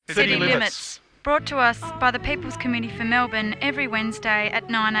City Limits, brought to us by the People's Committee for Melbourne every Wednesday at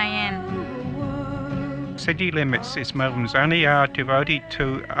 9 a.m. City Limits is Melbourne's only hour devoted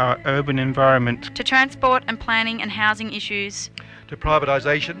to our urban environment, to transport and planning and housing issues, to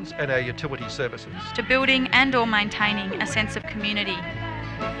privatisations and our utility services, to building and or maintaining a sense of community.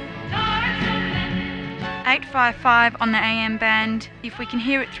 855 on the AM band, if we can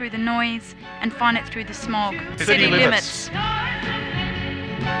hear it through the noise and find it through the smog. City Limits.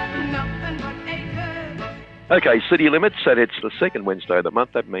 Okay, City Limits, and it's the second Wednesday of the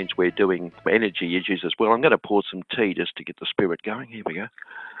month. That means we're doing energy issues as well. I'm going to pour some tea just to get the spirit going. Here we go.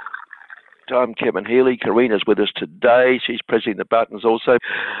 I'm Kevin Healy. Karina's with us today. She's pressing the buttons also.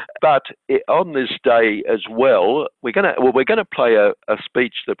 But on this day as well, we're going to play a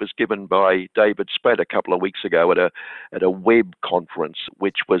speech that was given by David Spratt a couple of weeks ago at a web conference,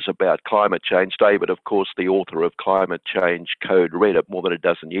 which was about climate change. David, of course, the author of Climate Change Code Red more than a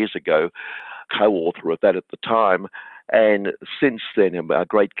dozen years ago, co-author of that at the time. And since then, a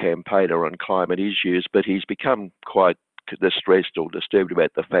great campaigner on climate issues, but he's become quite distressed or disturbed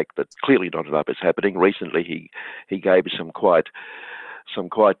about the fact that clearly not enough is happening. Recently, he gave some quite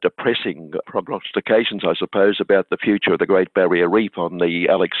depressing prognostications, I suppose, about the future of the Great Barrier Reef on the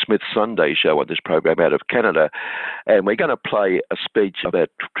Alex Smith Sunday show on this program out of Canada. And we're going to play a speech about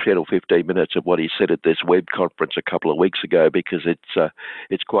 10 or 15 minutes of what he said at this web conference a couple of weeks ago, because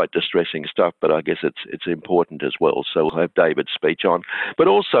it's quite distressing stuff, but I guess it's important as well. So we'll have David's speech on. But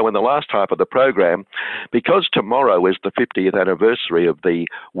also in the last half of the program, because tomorrow is the 50th anniversary of the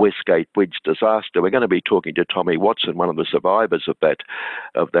Westgate Bridge disaster, we're going to be talking to Tommy Watson, one of the survivors of that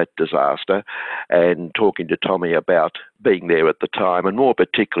disaster, and talking to Tommy about being there at the time, and more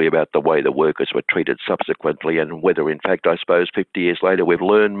particularly about the way the workers were treated subsequently, and whether, in fact, I suppose 50 years later, we've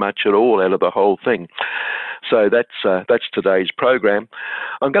learned much at all out of the whole thing. So that's today's program.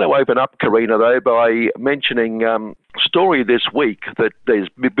 I'm going to open up, Karina, though, by mentioning a story this week that there's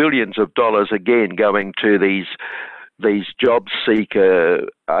billions of dollars again going to these job seeker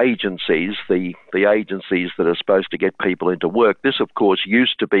agencies, the agencies that are supposed to get people into work. This, of course,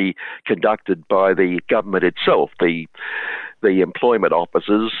 used to be conducted by the government itself. The employment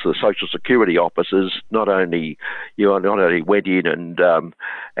officers, the social security officers, not only went in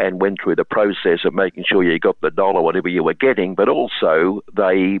and went through the process of making sure you got the dollar, whatever you were getting, but also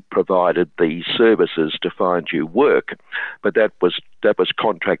they provided the services to find you work. But that was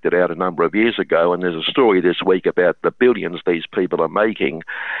contracted out a number of years ago, and there's a story this week about the billions these people are making.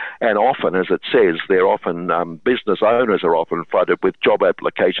 And often, as it says, business owners are often flooded with job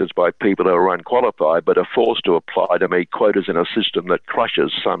applications by people who are unqualified, but are forced to apply to meet quotas in a system that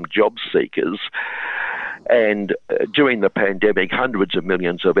crushes some job seekers. And during the pandemic, hundreds of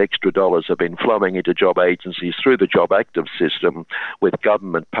millions of extra dollars have been flowing into job agencies through the Job Active system, with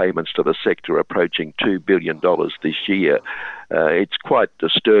government payments to the sector approaching $2 billion this year. It's quite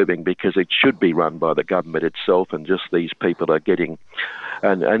disturbing, because it should be run by the government itself, and just these people are getting,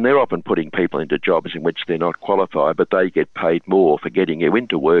 and they're often putting people into jobs in which they're not qualified, but they get paid more for getting you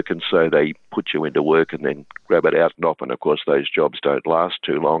into work, and so they put you into work and then grab it out, and often, of course, those jobs don't last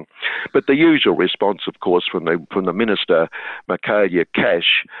too long. But the usual response, of course, from the Minister, Michaelia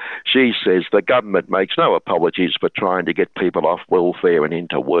Cash, she says the government makes no apologies for trying to get people off welfare and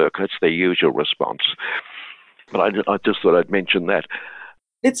into work. That's their usual response. But I just thought I'd mention that.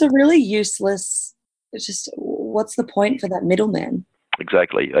 It's a really useless, what's the point for that middleman?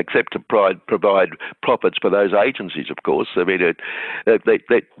 Exactly, except to provide profits for those agencies, of course. I mean,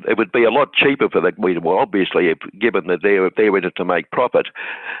 it would be a lot cheaper for them. Well, obviously, given that they're in it to make profit,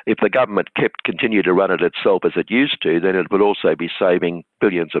 if the government continued to run it itself as it used to, then it would also be saving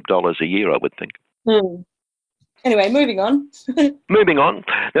billions of dollars a year, I would think. Anyway, moving on. Moving on.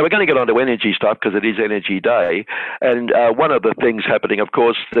 Now, we're going to get on to energy stuff because it is Energy Day. And one of the things happening, of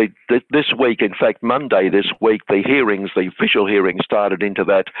course, this week, in fact, Monday this week, the official hearings started into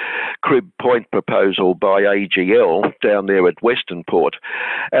that Crib Point proposal by AGL down there at Western Port.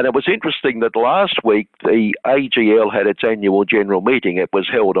 And it was interesting that last week, the AGL had its annual general meeting. It was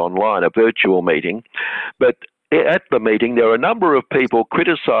held online, a virtual meeting. But at the meeting, there are a number of people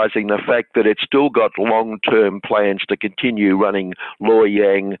criticising the fact that it's still got long-term plans to continue running Loy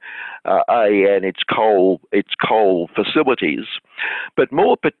Yang A and its coal facilities. But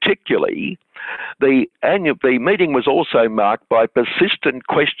more particularly, The meeting was also marked by persistent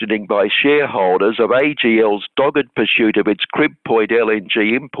questioning by shareholders of AGL's dogged pursuit of its Crib Point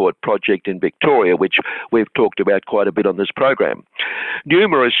LNG import project in Victoria, which we've talked about quite a bit on this program.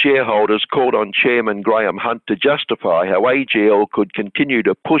 Numerous shareholders called on Chairman Graham Hunt to justify how AGL could continue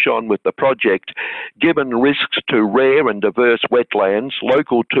to push on with the project, given risks to rare and diverse wetlands,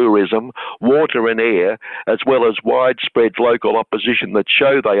 local tourism, water and air, as well as widespread local opposition that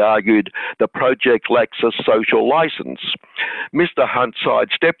show, they argued, the project lacks a social licence. Mr Hunt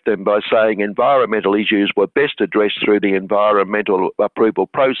sidestepped them by saying environmental issues were best addressed through the environmental approval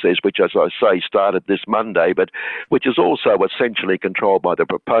process, which, as I say, started this Monday, but which is also essentially controlled by the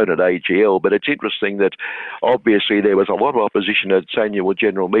proponent AGL. But it's interesting that obviously there was a lot of opposition at its annual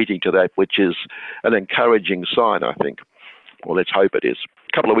general meeting to that, which is an encouraging sign, I think. Well, let's hope it is.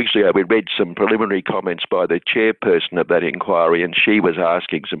 A couple of weeks ago, we read some preliminary comments by the chairperson of that inquiry, and she was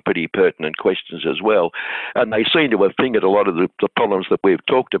asking some pretty pertinent questions as well. And they seem to have fingered a lot of the problems that we've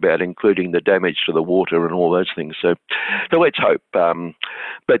talked about, including the damage to the water and all those things. So let's hope.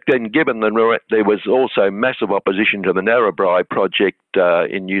 But then, given there was also massive opposition to the Narrabri project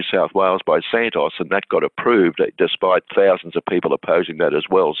in New South Wales by Santos, and that got approved despite thousands of people opposing that as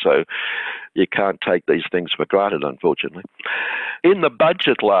well. So you can't take these things for granted, unfortunately. In the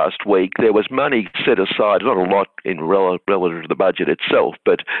budget last week, there was money set aside, not a lot in relative to the budget itself,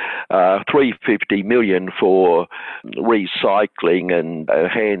 but $350 million for recycling and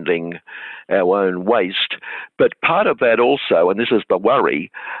handling our own waste. But part of that also, and this is the worry,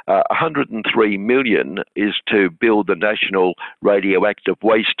 $103 million is to build the National Radioactive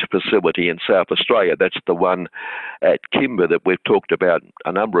Waste Facility in South Australia. That's the one at Kimber that we've talked about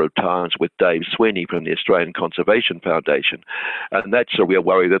a number of times with Dave Sweeney from the Australian Conservation Foundation. And that's a real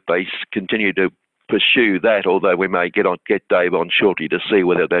worry that they continue to pursue that, although we may get Dave on shortly to see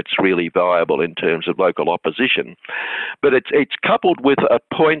whether that's really viable in terms of local opposition. But it's coupled with a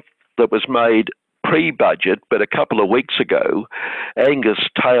point that was made pre-budget, but a couple of weeks ago, Angus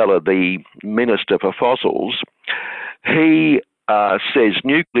Taylor, the Minister for Fossils, he says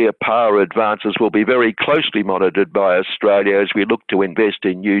nuclear power advances will be very closely monitored by Australia as we look to invest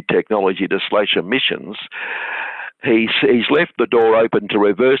in new technology to slash emissions. He's left the door open to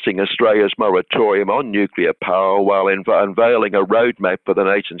reversing Australia's moratorium on nuclear power while unveiling a roadmap for the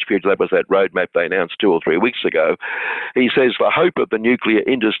nation's future. That was that roadmap they announced 2 or 3 weeks ago. He says the hope of the nuclear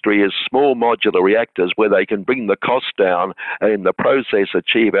industry is small modular reactors where they can bring the cost down and in the process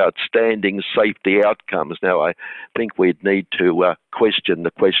achieve outstanding safety outcomes. Now, I think we'd need to question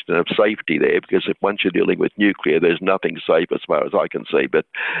the question of safety there, because if once you're dealing with nuclear, there's nothing safe as far as I can see. But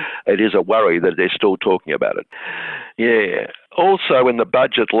it is a worry that they're still talking about it. Yeah. Also in the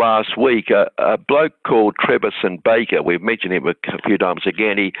budget last week, a bloke called Treverson Baker, we've mentioned him a few times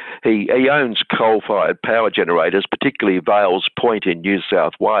again, he owns coal-fired power generators, particularly Vales Point in New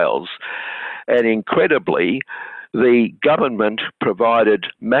South Wales. And incredibly, the government provided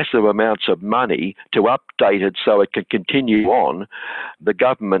massive amounts of money to update it so it could continue on. The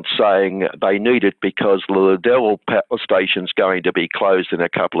government saying they need it because the Liddell power station's going to be closed in a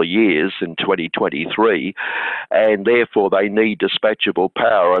couple of years in 2023, and therefore they need dispatchable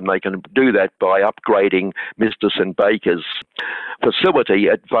power, and they can do that by upgrading Mr. St. Baker's facility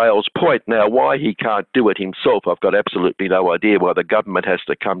at Vales Point. Now, why he can't do it himself, I've got absolutely no idea. Why the government has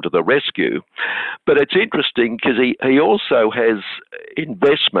to come to the rescue. But it's interesting because he also has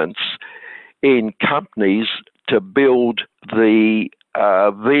investments in companies to build the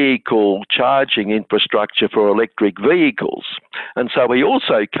vehicle charging infrastructure for electric vehicles. And so he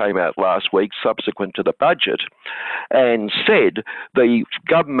also came out last week, subsequent to the budget, and said the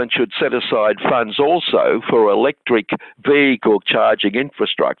government should set aside funds also for electric vehicle charging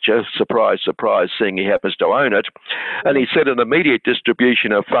infrastructure. Surprise, surprise, seeing he happens to own it. And he said an immediate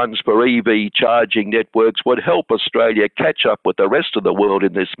distribution of funds for EV charging networks would help Australia catch up with the rest of the world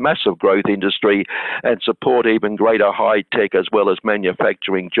in this massive growth industry and support even greater high-tech as well as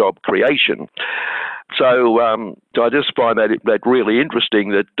manufacturing job creation. So I just find that really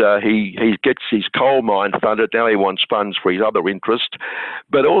interesting that he gets his coal mine funded. Now he wants funds for his other interest.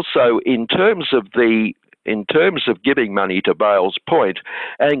 But also in terms of giving money to Vales Point,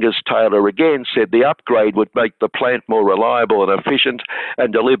 Angus Taylor again said the upgrade would make the plant more reliable and efficient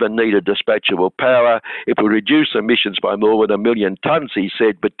and deliver needed dispatchable power. It would reduce emissions by more than 1 million tonnes, he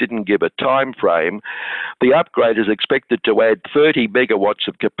said, but didn't give a time frame. The upgrade is expected to add 30 megawatts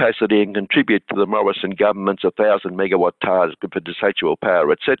of capacity and contribute to the Morrison government's 1,000 megawatt target for dispatchable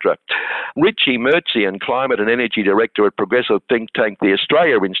power, etc. Richie Mertzian, Climate and Energy Director at progressive think tank the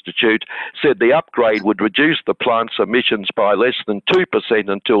Australia Institute, said the upgrade would reduce the plant's emissions by less than 2%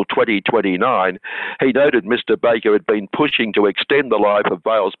 until 2029. He noted Mr. Baker had been pushing to extend the life of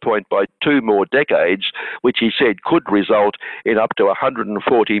Vales Point by 2 more decades, which he said could result in up to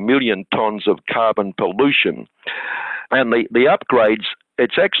 140 million tonnes of carbon pollution. And the upgrades,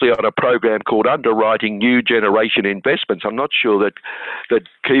 it's actually on a program called Underwriting New Generation Investments. I'm not sure that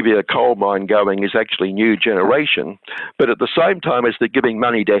Kevia coal mine going is actually new generation, but at the same time as they're giving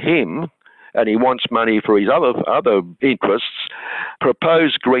money to him, and he wants money for his other interests,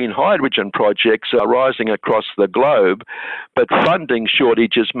 proposed green hydrogen projects are rising across the globe, but funding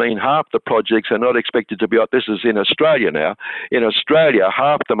shortages mean half the projects are not expected to be, this is in Australia now, in Australia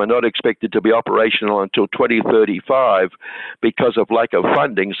half them are not expected to be operational until 2035 because of lack of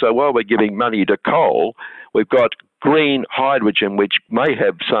funding. So while we're giving money to coal, we've got green hydrogen, which may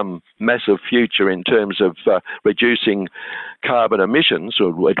have some massive future in terms of reducing carbon emissions, or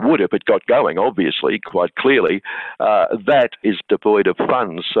it would if it got going, obviously, quite clearly. That is devoid of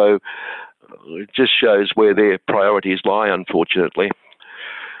funds. So it just shows where their priorities lie, unfortunately.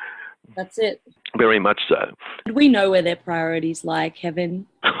 That's it. Very much so. We know where their priorities lie, Kevin.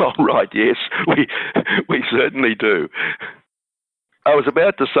 Oh, right, yes, we certainly do. I was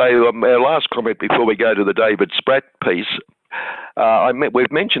about to say our last comment before we go to the David Spratt piece.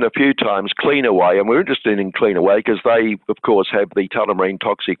 We've mentioned a few times Cleanaway, and we're interested in Cleanaway because they, of course, have the Tullamarine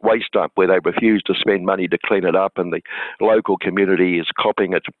toxic waste dump where they refuse to spend money to clean it up, and the local community is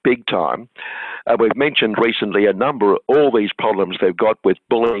copping it big time. We've mentioned recently all these problems they've got with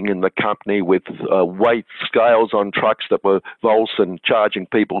bullying in the company, with weight scales on trucks that were false and charging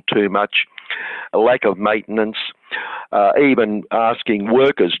people too much, a lack of maintenance, even asking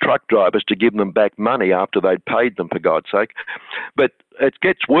workers, truck drivers, to give them back money after they'd paid them, for God's sake. But it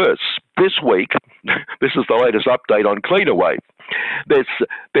gets worse. This week, this is the latest update on Cleanaway.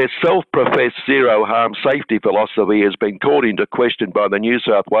 Their self-professed zero-harm safety philosophy has been called into question by the New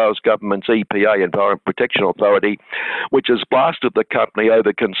South Wales government's EPA, Environment Protection Authority, which has blasted the company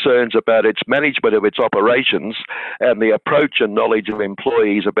over concerns about its management of its operations and the approach and knowledge of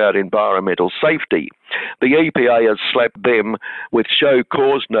employees about environmental safety. The EPA has slapped them with show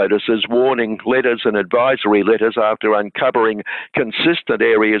cause notices, warning letters and advisory letters after uncovering consistent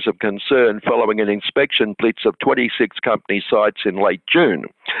areas of concern following an inspection blitz of 26 company sites in late June.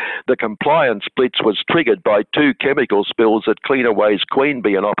 The compliance blitz was triggered by 2 chemical spills at Cleanaway's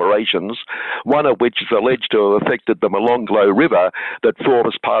Queanbeyan operations, one of which is alleged to have affected the Molonglo River that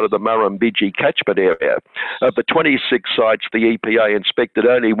forms part of the Murrumbidgee catchment area. Of the 26 sites the EPA inspected,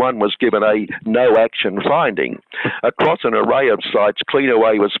 only one was given a no-action finding. Across an array of sites,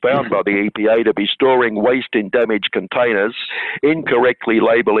 Cleanaway was found by the EPA to be storing waste in damaged containers, incorrectly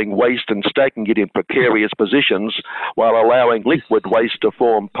labelling waste and stacking it in precarious positions, while allowing liquid waste to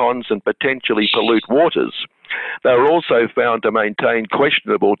form ponds and potentially pollute waters. They were also found to maintain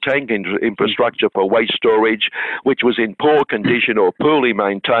questionable tank infrastructure for waste storage, which was in poor condition or poorly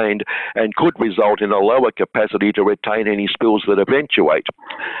maintained and could result in a lower capacity to retain any spills that eventuate.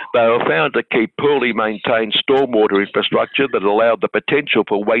 They were found to keep poorly maintained stormwater infrastructure that allowed the potential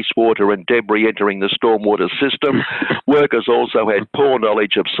for wastewater and debris entering the stormwater system. Workers also had poor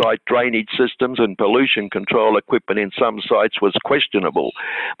knowledge of site drainage systems, and pollution control equipment in some sites was questionable.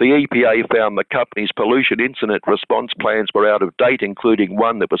 The EPA found the company's pollution incident response plans were out of date, including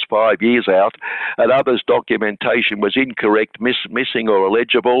one that was 5 years out, and others' documentation was incorrect, missing or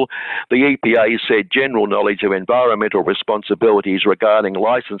illegible. The EPA said general knowledge of environmental responsibilities regarding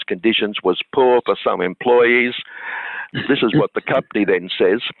licence conditions was poor for some employees. This is what the company then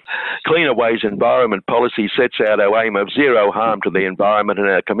says. Cleanaway's environment policy sets out our aim of zero harm to the environment and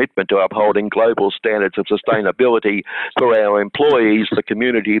our commitment to upholding global standards of sustainability for our employees, the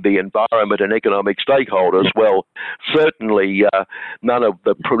community, the environment and economic stakeholders. Well, certainly none of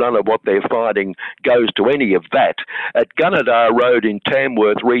what they're finding goes to any of that. At Gunnedah Road in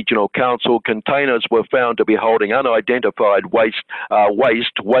Tamworth Regional Council, containers were found to be holding unidentified waste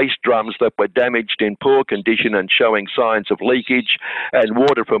drums that were damaged, in poor condition and showing signs of leakage, and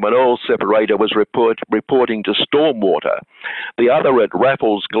water from an oil separator was reporting to stormwater. The other at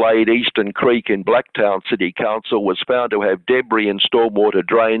Raffles Glade Eastern Creek in Blacktown City Council was found to have debris in stormwater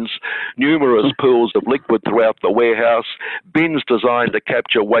drains, numerous pools of liquid throughout the warehouse, bins designed to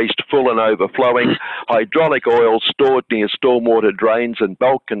capture waste full and overflowing, hydraulic oil stored near stormwater drains, and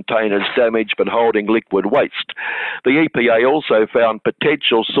bulk containers damaged but holding liquid waste. The EPA also found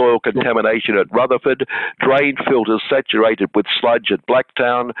potential soil contamination at Rutherford, drain filters saturated with sludge at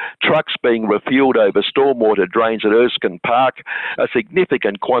Blacktown, trucks being refueled over stormwater drains at Erskine Park, a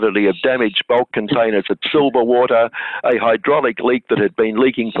significant quantity of damaged bulk containers at Silverwater, a hydraulic leak that had been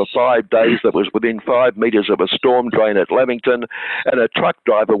leaking for 5 days that was within 5 metres of a storm drain at Lamington, and a truck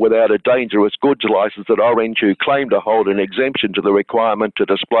driver without a dangerous goods licence at Orange who claimed to hold an exemption to the requirement to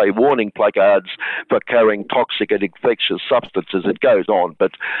display warning placards for carrying toxic and infectious substances. It goes on,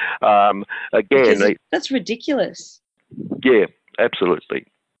 but again... That's ridiculous. Yeah, absolutely.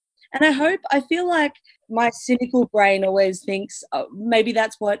 And I feel like my cynical brain always thinks, oh, maybe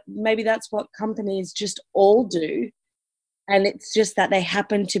that's what companies just all do. And it's just that they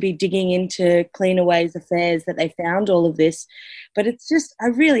happen to be digging into Cleaner Ways affairs that they found all of this. But it's just, I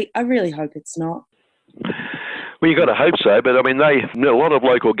really hope it's not. Well, you've got to hope so, but I mean, a lot of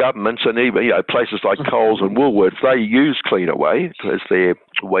local governments and even places like Coles and Woolworths, they use Cleanaway as their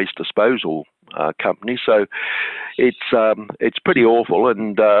waste disposal company. So it's pretty awful,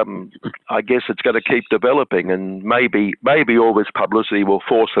 and I guess it's going to keep developing, and maybe all this publicity will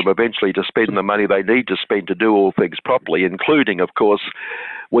force them eventually to spend the money they need to spend to do all things properly, including, of course,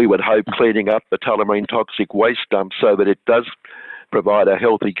 we would hope cleaning up the Tullamarine toxic waste dump so that it does provide a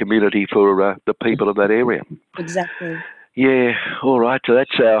healthy community for the people of that area. Exactly. Yeah, all right. So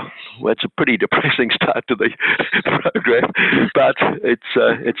that's a pretty depressing start to the program, but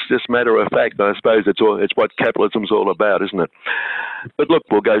it's just matter of fact. I suppose it's what capitalism's all about, isn't it? But look,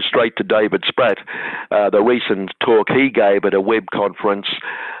 we'll go straight to David Spratt. The recent talk he gave at a web conference,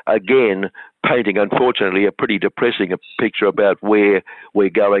 again painting, unfortunately, a pretty depressing picture about where we're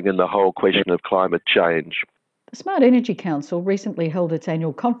going in the whole question of climate change. The Smart Energy Council recently held its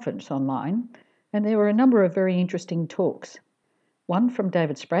annual conference online, and there were a number of very interesting talks. One from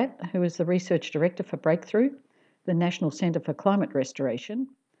David Spratt, who is the Research Director for Breakthrough, the National Centre for Climate Restoration.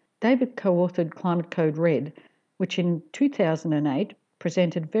 David co-authored Climate Code Red, which in 2008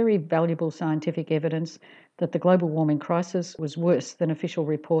 presented very valuable scientific evidence that the global warming crisis was worse than official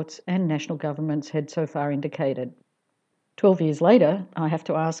reports and national governments had so far indicated. 12 years later, I have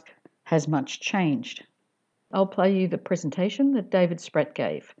to ask, has much changed? I'll play you the presentation that David Spratt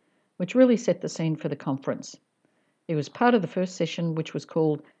gave, which really set the scene for the conference. It was part of the first session, which was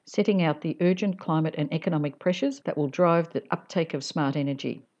called Setting Out the Urgent Climate and Economic Pressures That Will Drive the Uptake of Smart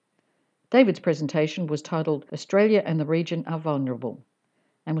Energy. David's presentation was titled Australia and the Region Are Vulnerable,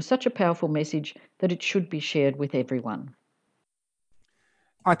 and was such a powerful message that it should be shared with everyone.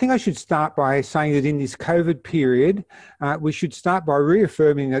 I think I should start by saying that in this COVID period, we should start by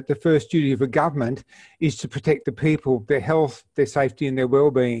reaffirming that the first duty of a government is to protect the people, their health, their safety and their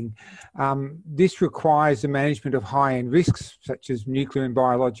well-being. This requires the management of high-end risks such as nuclear and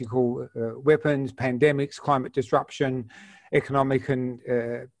biological weapons, pandemics, climate disruption, economic and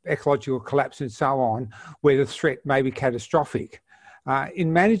ecological collapse and so on, where the threat may be catastrophic.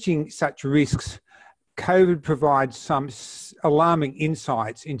 In managing such risks, COVID provides some alarming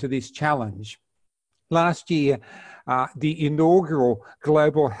insights into this challenge. Last year, the inaugural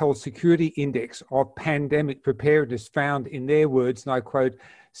Global Health Security Index of Pandemic Preparedness found, in their words, and I quote,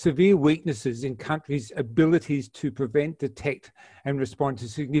 severe weaknesses in countries' abilities to prevent, detect and respond to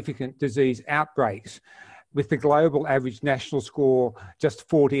significant disease outbreaks, with the global average national score just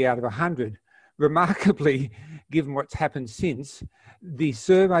 40 out of 100. Remarkably, given what's happened since, the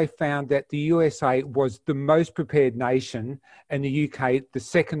survey found that the USA was the most prepared nation and the UK the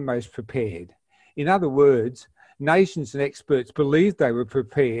second most prepared. In other words, nations and experts believed they were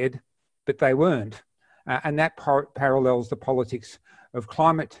prepared, but they weren't. And that parallels the politics of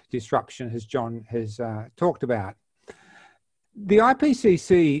climate disruption, as John has talked about. The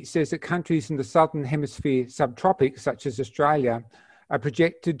IPCC says that countries in the Southern Hemisphere subtropics, such as Australia, are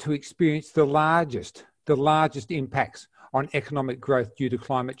projected to experience the largest impacts on economic growth due to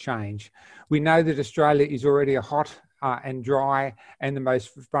climate change. We know that Australia is already a hot and dry and the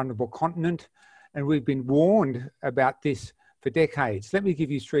most vulnerable continent, and we've been warned about this for decades. Let me give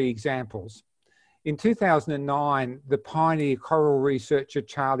you 3 examples. In 2009, the pioneer coral researcher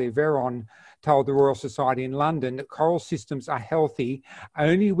Charlie Veron told the Royal Society in London that coral systems are healthy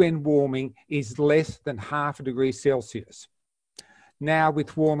only when warming is less than half a degree Celsius. Now,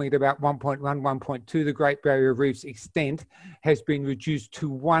 with warming at about 1.1, 1.2, the Great Barrier Reef's extent has been reduced to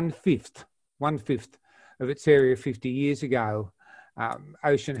one-fifth of its area 50 years ago.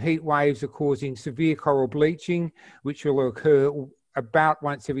 Ocean heat waves are causing severe coral bleaching, which will occur about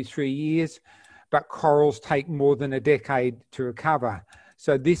once every 3 years, but corals take more than a decade to recover.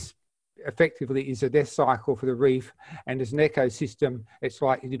 So this effectively is a death cycle for the reef, and as an ecosystem, it's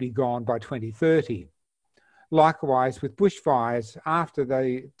likely to be gone by 2030. Likewise, with bushfires, after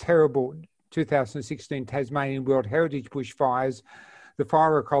the terrible 2016 Tasmanian World Heritage bushfires, the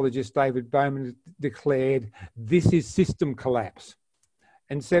fire ecologist David Bowman declared, "This is system collapse."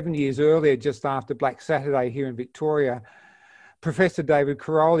 And 7 years earlier, just after Black Saturday here in Victoria, Professor David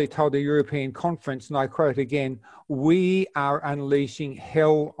Karoly told the European conference, and I quote again, "We are unleashing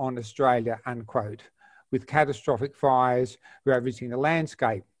hell on Australia," unquote, with catastrophic fires ravaging the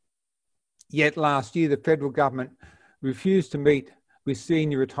landscape. Yet last year, the federal government refused to meet with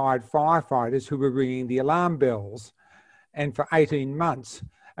senior retired firefighters who were ringing the alarm bells. And for 18 months,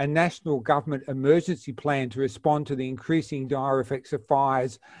 a national government emergency plan to respond to the increasing dire effects of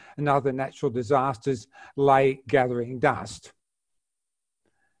fires and other natural disasters lay gathering dust.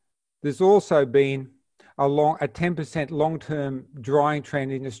 There's also been a 10% long-term drying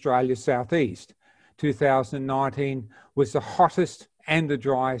trend in Australia's southeast. 2019 was the hottest and the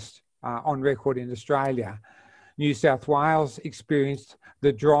driest on record in Australia. New South Wales experienced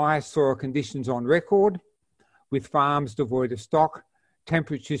the driest soil conditions on record, with farms devoid of stock,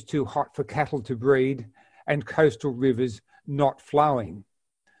 temperatures too hot for cattle to breed, and coastal rivers not flowing.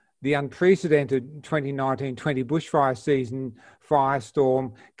 The unprecedented 2019-20 bushfire season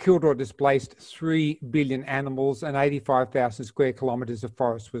firestorm killed or displaced 3 billion animals and 85,000 square kilometres of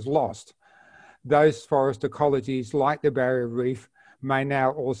forest was lost. Those forest ecologies, like the barrier reef, may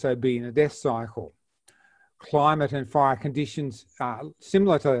now also be in a death cycle. Climate and fire conditions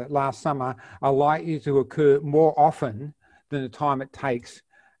similar to last summer are likely to occur more often than the time it takes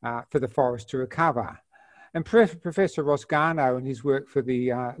for the forest to recover. And Professor Ross Garnaut, in his work for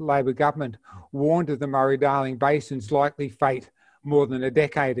the Labor government, warned of the Murray-Darling Basin's likely fate more than a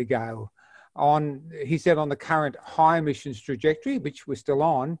decade ago. He said on the current high emissions trajectory, which we're still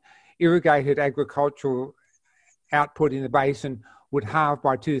on, irrigated agricultural output in the basin would halve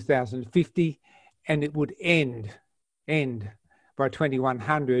by 2050, and it would end by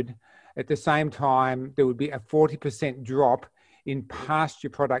 2100. At the same time, there would be a 40% drop in pasture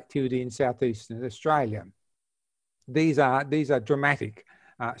productivity in southeastern Australia. These are dramatic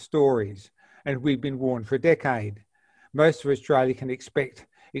stories, and we've been warned for a decade. Most of Australia can expect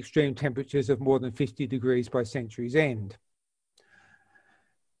extreme temperatures of more than 50 degrees by century's end.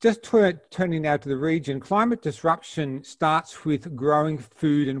 Just turning now to the region, climate disruption starts with growing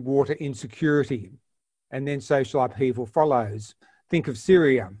food and water insecurity, and then social upheaval follows. Think of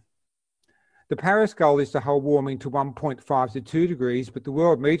Syria. The Paris goal is to hold warming to 1.5 to 2 degrees, but the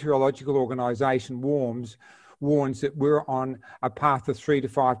World Meteorological Organization warns that we're on a path of 3 to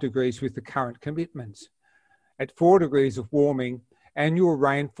 5 degrees with the current commitments. At 4 degrees of warming, annual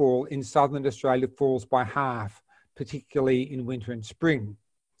rainfall in southern Australia falls by half, particularly in winter and spring.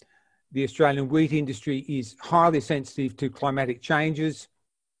 The Australian wheat industry is highly sensitive to climatic changes.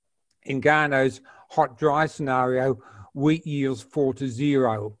 In Garnaut's hot, dry scenario, wheat yields fall to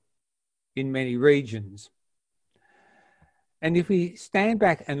zero in many regions. And if we stand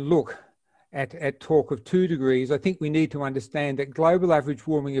back and look at talk of 2 degrees, I think we need to understand that global average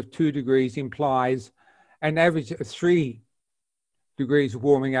warming of 2 degrees implies an average of 3 degrees of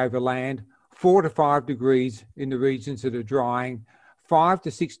warming over land, 4 to 5 degrees in the regions that are drying, 5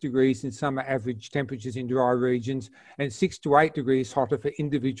 to 6 degrees in summer average temperatures in dry regions, and 6 to 8 degrees hotter for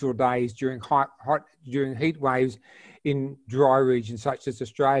individual days during heat waves in dry regions such as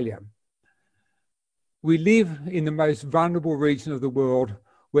Australia. We live in the most vulnerable region of the world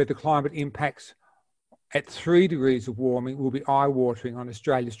where the climate impacts at 3 degrees of warming will be eye-watering on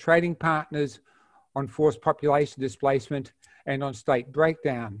Australia's trading partners, on forced population displacement, and on state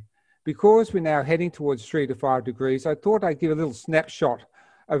breakdown. Because we're now heading towards 3 to 5 degrees, I thought I'd give a little snapshot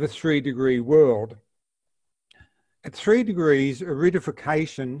of a 3-degree world. At 3 degrees,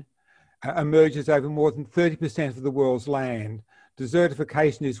 aridification emerges over more than 30% of the world's land.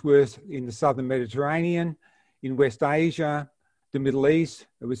 Desertification is worse in the southern Mediterranean, in West Asia, the Middle East,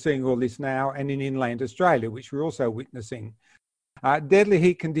 we're seeing all this now, and in inland Australia, which we're also witnessing. Deadly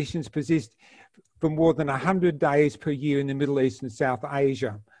heat conditions persist for more than 100 days per year in the Middle East and South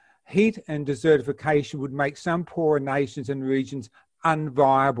Asia. Heat and desertification would make some poorer nations and regions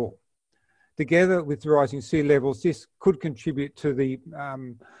unviable. Together with rising sea levels, this could contribute to the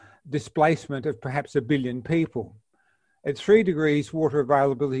displacement of perhaps 1 billion people. At 3 degrees, water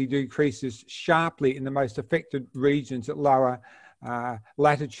availability decreases sharply in the most affected regions at lower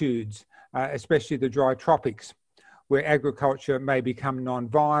latitudes, especially the dry tropics, where agriculture may become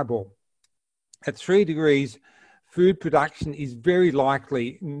non-viable. At 3 degrees, food production is very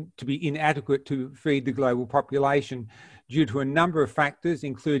likely to be inadequate to feed the global population due to a number of factors,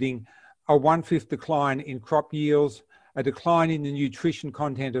 including a 1/5 decline in crop yields, a decline in the nutrition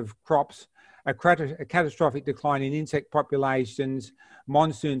content of crops, a catastrophic decline in insect populations,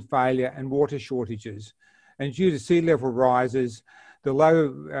 monsoon failure, and water shortages. And due to sea level rises, the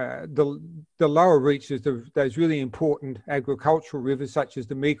lower reaches of those really important agricultural rivers such as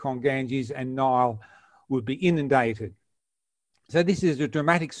the Mekong, Ganges and Nile would be inundated. So this is a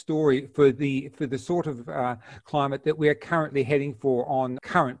dramatic story for the sort of climate that we are currently heading for on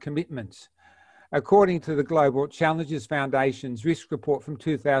current commitments. According to the Global Challenges Foundation's risk report from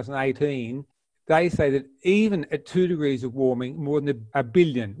 2018, they say that even at 2 degrees of warming, more than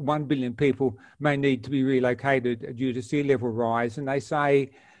 1 billion people may need to be relocated due to sea level rise. And they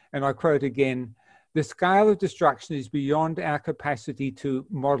say, and I quote again, the scale of destruction is beyond our capacity to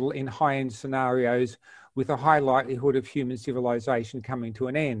model in high-end scenarios with a high likelihood of human civilization coming to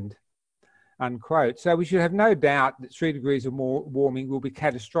an end, unquote. So we should have no doubt that 3 degrees of more warming will be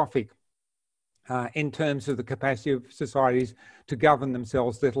catastrophic in terms of the capacity of societies to govern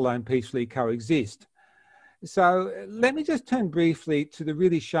themselves, let alone peacefully coexist. So let me just turn briefly to the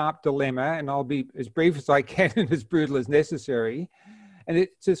really sharp dilemma, and I'll be as brief as I can and as brutal as necessary. And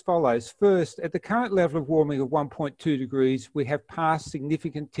it's as follows. First, at the current level of warming of 1.2 degrees, we have passed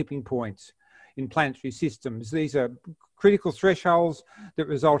significant tipping points in planetary systems. These are critical thresholds that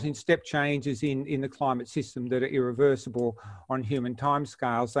result in step changes in the climate system that are irreversible on human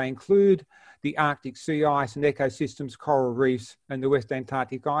timescales. They include the Arctic sea ice and ecosystems, coral reefs, and the West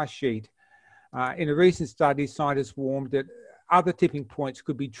Antarctic ice sheet. In a recent study, scientists warned that other tipping points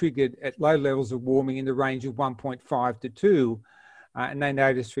could be triggered at low levels of warming in the range of 1.5 to 2. And they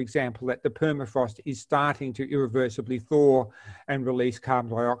noticed, for example, that the permafrost is starting to irreversibly thaw and release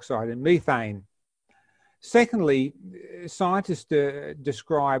carbon dioxide and methane. Secondly, scientists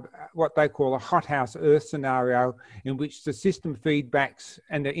describe what they call a hothouse Earth scenario, in which the system feedbacks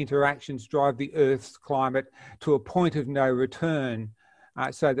and the interactions drive the Earth's climate to a point of no return,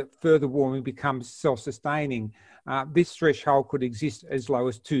 so that further warming becomes self-sustaining. This threshold could exist as low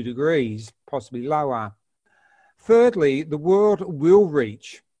as 2 degrees, possibly lower. Thirdly, the world will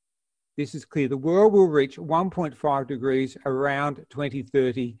reach, this is clear, the world will reach 1.5 degrees around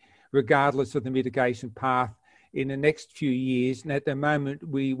 2030, regardless of the mitigation path in the next few years. And at the moment,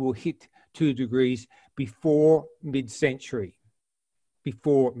 we will hit 2 degrees before mid-century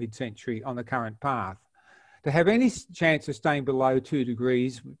on the current path. To have any chance of staying below 2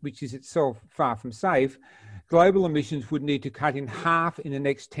 degrees, which is itself far from safe, global emissions would need to cut in half in the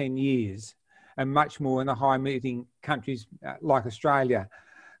next 10 years, and much more in the high-emitting countries like Australia.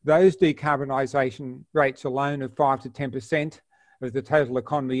 Those decarbonisation rates alone of 5 to 10% of the total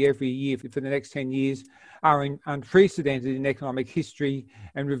economy every year for the next 10 years are unprecedented in economic history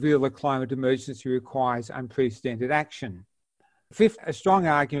and reveal a climate emergency requires unprecedented action. Fifth, a strong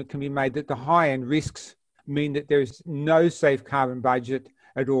argument can be made that the high-end risks mean that there is no safe carbon budget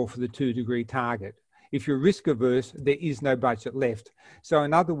at all for the 2 degree target. If you're risk averse, there is no budget left. So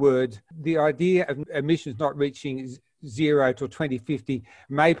in other words, the idea of emissions not reaching zero till 2050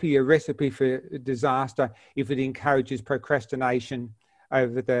 may be a recipe for disaster if it encourages procrastination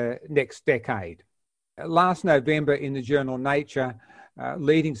over the next decade. Last November in the journal Nature,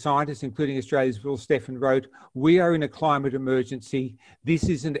 leading scientists, including Australia's Will Steffen, wrote, "We are in a climate emergency. This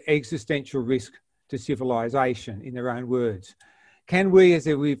is an existential risk to civilization," in their own words. Can we, as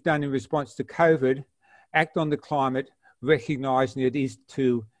we've done in response to COVID, act on the climate, recognising it is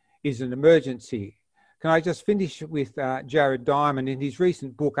an emergency? Can I just finish with Jared Diamond in his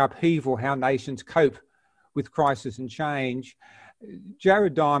recent book, Upheaval, How Nations Cope with Crisis and Change.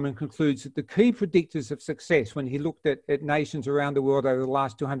 Jared Diamond concludes that the key predictors of success when he looked at nations around the world over the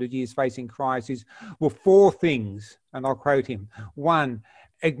last 200 years facing crises were 4 things, and I'll quote him. 1,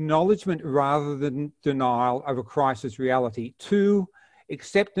 acknowledgement rather than denial of a crisis reality. 2,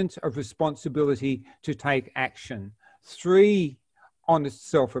 acceptance of responsibility to take action. 3, honest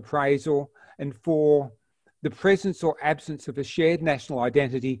self-appraisal. And 4, the presence or absence of a shared national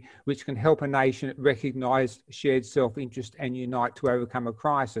identity which can help a nation recognise shared self-interest and unite to overcome a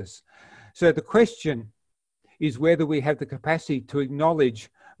crisis. So the question is whether we have the capacity to acknowledge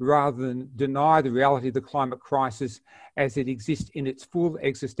rather than deny the reality of the climate crisis as it exists in its full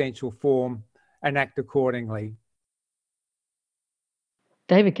existential form and act accordingly.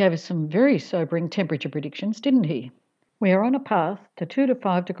 David gave us some very sobering temperature predictions, didn't he? We are on a path to 2 to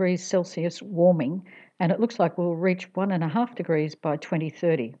 5 degrees Celsius warming, and it looks like we'll reach 1.5 degrees by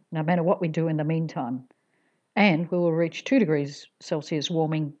 2030, no matter what we do in the meantime. And we will reach 2 degrees Celsius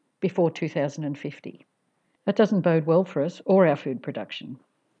warming before 2050. That doesn't bode well for us or our food production.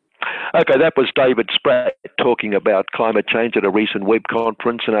 Okay, that was David Spratt talking about climate change at a recent web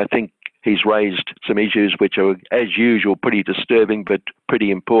conference, and I think he's raised some issues which are, as usual, pretty disturbing but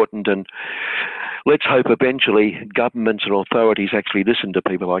pretty important. And let's hope eventually governments and authorities actually listen to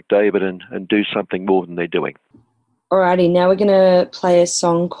people like David and do something more than they're doing. Alrighty, now we're going to play a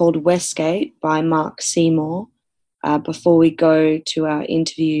song called Westgate by Mark Seymour before we go to our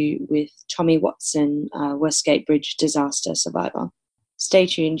interview with Tommy Watson, Westgate Bridge disaster survivor. Stay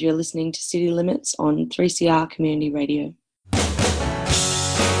tuned, you're listening to City Limits on 3CR Community Radio.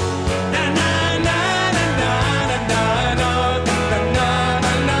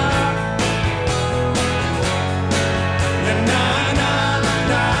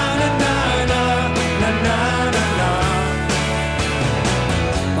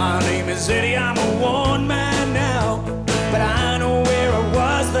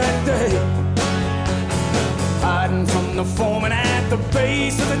 The foreman at the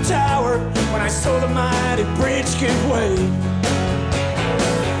base of the tower when I saw the mighty bridge give way.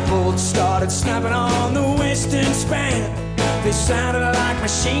 Bullets started snapping on the western span. They sounded like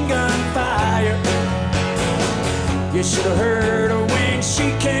machine gun fire. You should have heard her when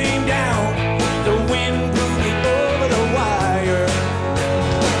she came down. The wind blew me over the wire.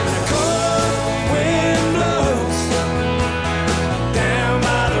 And a cold wind blows down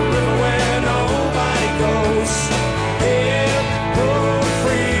by the river where nobody goes.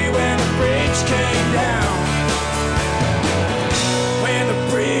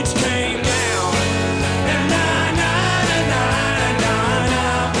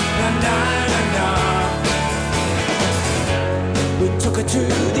 To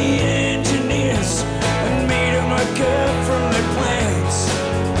the engineers and made them look up from their plans.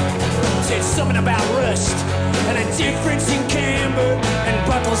 Said something about rust and a difference in camber and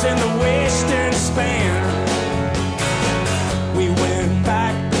buckles in the western span. We went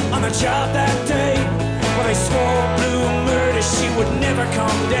back on the job that day. Well, they swore Blue murder, she would never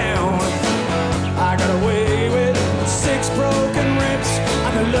come down. I got away with 6 broken ribs.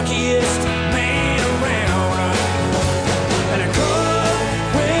 I'm the luckiest man around. And a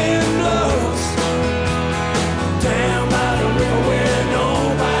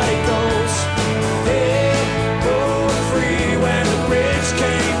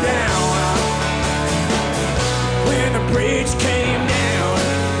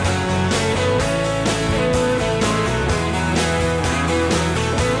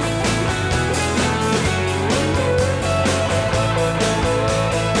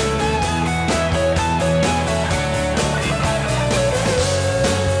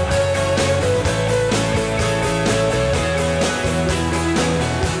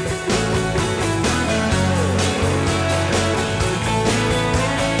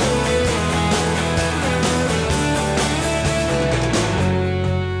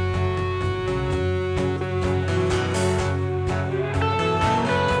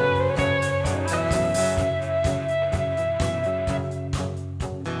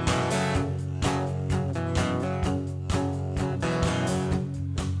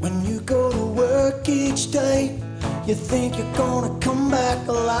you think you're gonna come back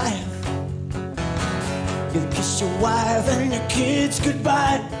alive. You kiss your wife and your kids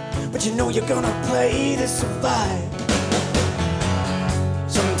goodbye, but you know you're gonna play to survive.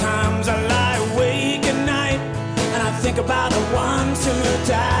 Sometimes I lie awake at night and I think about the ones who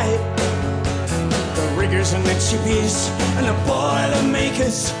died. The riggers and the chippies and the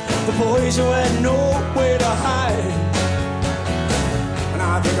boilermakers, the boys who had nowhere to hide. And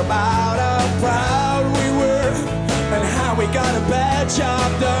I think about how proud we were and how we got a bad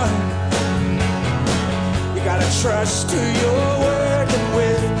job done. You gotta trust who you're working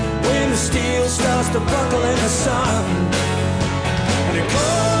with when the steel starts to buckle in the sun. And a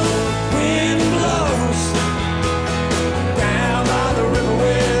cold wind blows down by the river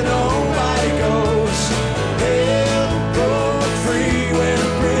where nobody goes. Hell broke free when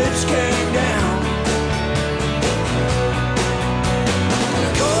the bridge came down. And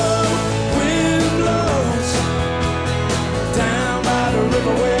a cold wind blows down by the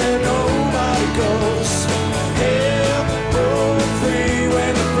river where nobody goes. Hell broke free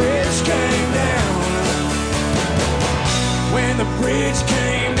when the bridge came down. When the bridge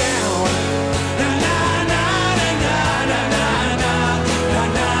came down.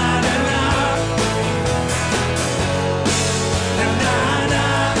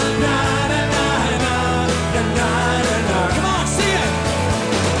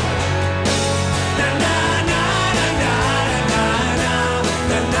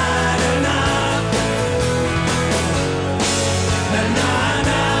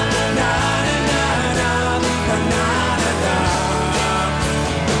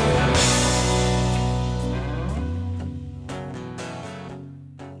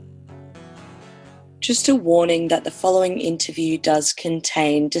 Just a warning that the following interview does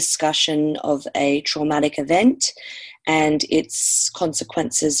contain discussion of a traumatic event and its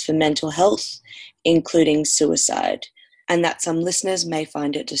consequences for mental health, including suicide, and that some listeners may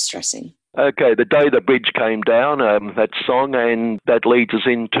find it distressing. Okay, the day the bridge came down, that song, and that leads us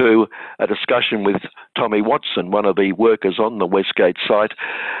into a discussion with Tommy Watson, one of the workers on the Westgate site.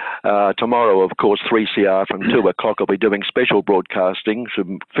 Tomorrow, of course, 3CR from 2 o'clock will be doing special broadcasting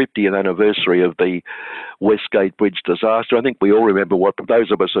from 50th anniversary of the Westgate Bridge disaster. I think we all remember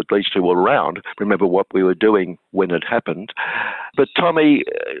those of us at least who were around, remember what we were doing when it happened. But Tommy,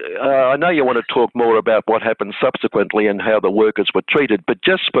 I know you want to talk more about what happened subsequently and how the workers were treated, but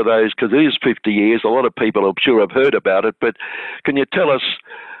just for those, because it is 50 years, a lot of people I'm sure have heard about it, but can you tell us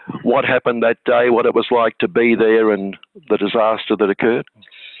what happened that day, what it was like to be there and the disaster that occurred?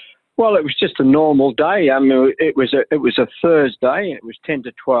 Well, it was just a normal day. I mean, it was a Thursday. It was 10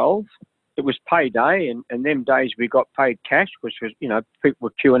 to 12. It was payday, and them days we got paid cash, which was, people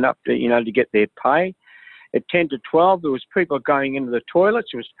were queuing up to get their pay. At 10 to 12, there was people going into the toilets.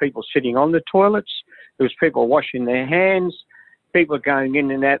 There was people sitting on the toilets. There was people washing their hands. People going in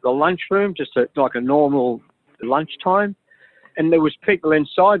and out the lunchroom, just like a normal lunchtime. And there was people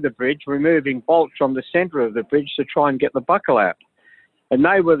inside the bridge removing bolts from the centre of the bridge to try and get the buckle out. And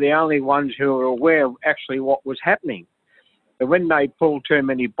they were the only ones who were aware of actually what was happening. And when they pulled too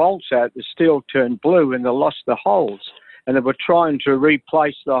many bolts out, the steel turned blue and they lost the holes. And they were trying to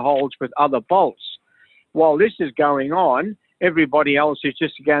replace the holes with other bolts. While this is going on, everybody else is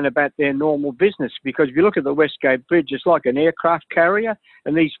just going about their normal business. Because if you look at the Westgate Bridge, it's like an aircraft carrier,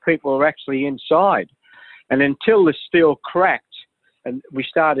 and these people are actually inside. And until the steel cracked, and we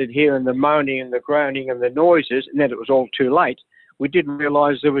started hearing the moaning and the groaning and the noises, and then it was all too late, we didn't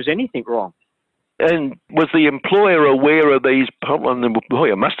realise there was anything wrong. And was the employer aware of these problems? The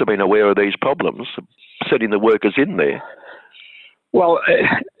employer must have been aware of these problems, setting the workers in there. Well,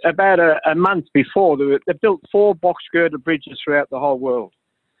 about a month before, they built 4 box girder bridges throughout the whole world.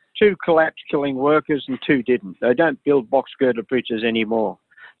 2 collapsed, killing workers, and 2 didn't. They don't build box girder bridges anymore.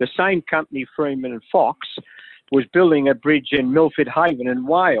 The same company, Freeman and Fox, was building a bridge in Milford Haven in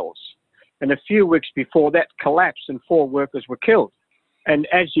Wales. And a few weeks before that collapsed and 4 workers were killed. And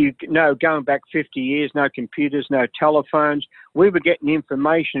as you know, going back 50 years, no computers, no telephones, we were getting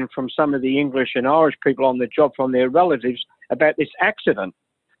information from some of the English and Irish people on the job from their relatives about this accident.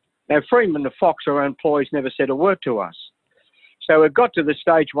 Now, Freeman and Fox, our employees, never said a word to us. So it got to the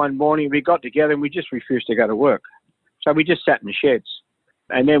stage one morning, we got together and we just refused to go to work. So we just sat in the sheds.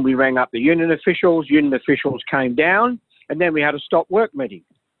 And then we rang up the union officials came down, and then we had a stop work meeting.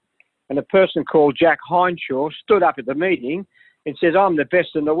 And a person called Jack Hineshaw stood up at the meeting and says, I'm the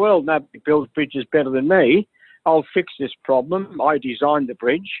best in the world. Nobody builds bridges better than me. I'll fix this problem. I designed the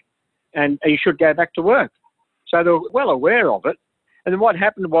bridge and you should go back to work. So they were well aware of it. And then what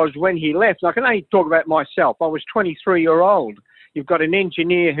happened was when he left, I can only talk about myself. I was 23-year-old. You've got an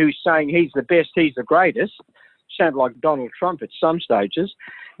engineer who's saying he's the best, he's the greatest. Sounded like Donald Trump at some stages.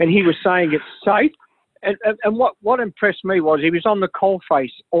 And he was saying it's safe. And what impressed me was he was on the coalface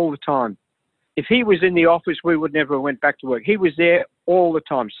all the time. If he was in the office, we would never have went back to work. He was there all the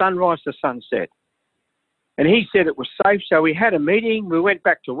time, sunrise to sunset. And he said it was safe, so we had a meeting. We went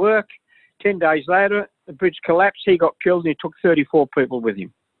back to work. 10 days later, the bridge collapsed. He got killed, and he took 34 people with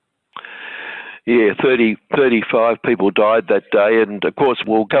him. Yeah, 35 people died that day, and of course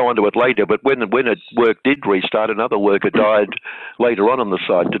we'll go on to it later, but when work did restart, another worker died later on the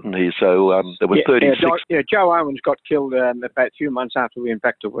site, didn't he? So there was 36... Yeah, Joe Owens got killed about a few months after we went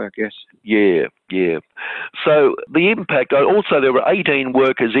back to work, yes. Yeah. So the impact, also there were 18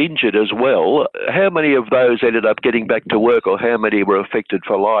 workers injured as well. How many of those ended up getting back to work, or how many were affected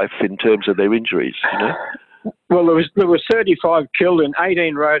for life in terms of their injuries, you know? Well, there was 35 killed and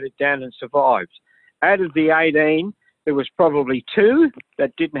 18 rode it down and survived. Out of the 18, there was probably 2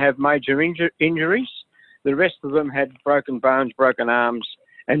 that didn't have major injuries. The rest of them had broken bones, broken arms,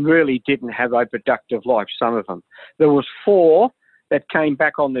 and really didn't have a productive life, some of them. There was 4 that came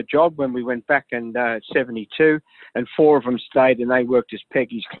back on the job when we went back in 72, and 4 of them stayed and they worked as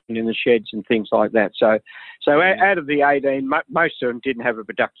Peggy's, cleaning the sheds and things like that. So out of the 18, most of them didn't have a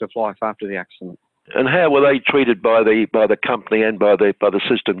productive life after the accident. And how were they treated by the company and by the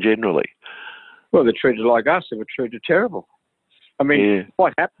system generally? Well, they're treated like us. They were treated terrible. I mean,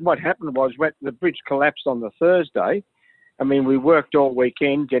 What happened was when the bridge collapsed on the Thursday. I mean, we worked all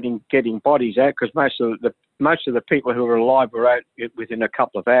weekend getting bodies out because most of the people who were alive were out within a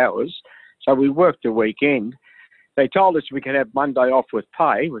couple of hours. So we worked the weekend, They told us we can have Monday off with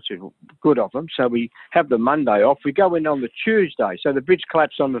pay, which is good of them. So we have the Monday off. We go in on the Tuesday. So the bridge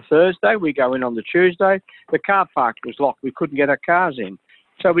collapsed on the Thursday. We go in on the Tuesday. The car park was locked. We couldn't get our cars in.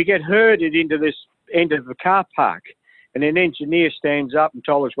 So we get herded into this end of the car park. And an engineer stands up and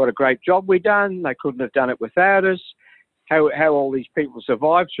told us what a great job we'd done. They couldn't have done it without us. How all these people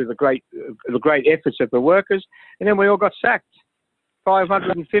survived through the great efforts of the workers. And then we all got sacked.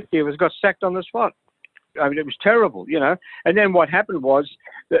 550 of us got sacked on the spot. I mean, it was terrible, you know. And then what happened was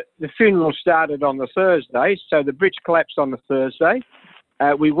that the funeral started on the Thursday, so the bridge collapsed on the Thursday.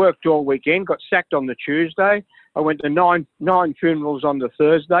 We worked all weekend, got sacked on the Tuesday. I went to nine funerals on the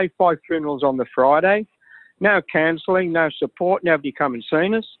Thursday, 5 funerals on the Friday. No counselling, no support, nobody come and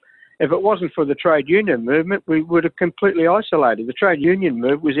seen us. If it wasn't for the trade union movement, we would have completely isolated. The trade union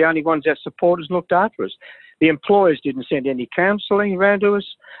movement was the only ones that supported us and looked after us. The employers didn't send any counselling around to us.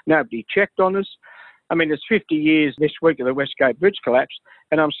 Nobody checked on us. I mean, it's 50 years this week of the Westgate Bridge collapse,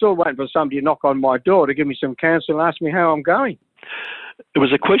 and I'm still waiting for somebody to knock on my door to give me some counsel and ask me how I'm going. It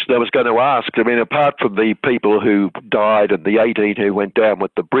was a question I was going to ask. I mean, apart from the people who died and the 18 who went down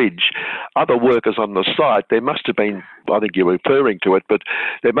with the bridge, other workers on the site, there must have been, I think you're referring to it, but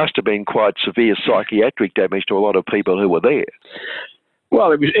there must have been quite severe psychiatric damage to a lot of people who were there.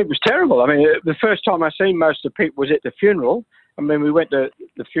 Well, it was terrible. I mean, the first time I seen most of the people was at the funeral. I mean, we went to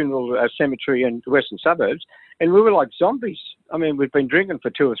the funeral cemetery in the western suburbs, and we were like zombies. I mean, we've been drinking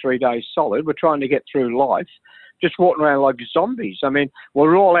for 2 or 3 days solid. We're trying to get through life, just walking around like zombies. I mean,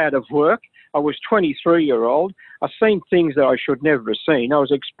 we're all out of work. I was 23-year-old. I've seen things that I should never have seen. I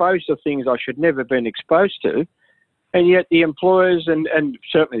was exposed to things I should never have been exposed to, and yet the employers and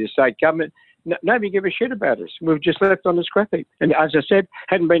certainly the state government, nobody gave a shit about us. We've just left on the scrap heap. And as I said,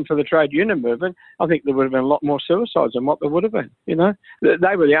 hadn't been for the trade union movement, I think there would have been a lot more suicides than what there would have been, you know.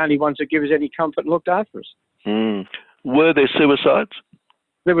 They were the only ones that gave us any comfort and looked after us. Mm. Were there suicides?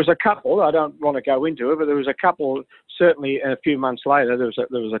 There was a couple. I don't want to go into it, but there was a couple, certainly a few months later, there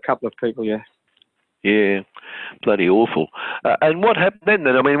was a couple of people, yeah. Yeah, bloody awful. And what happened then?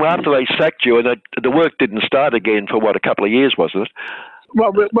 I mean, after they sacked you, and the work didn't start again for, what, a couple of years, wasn't it?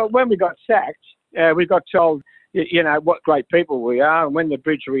 Well, when we got sacked, we got told, you know, what great people we are, and when the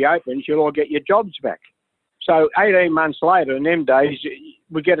bridge reopens, you'll all get your jobs back. So 18 months later, in them days,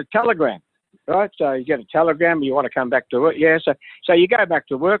 we get a telegram, right? So you get a telegram, you want to come back to work. Yeah, so you go back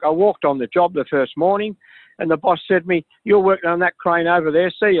to work. I walked on the job the first morning, and the boss said to me, "You're working on that crane over there.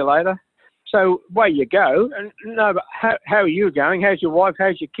 See you later." So away you go. And no, but how are you going? How's your wife?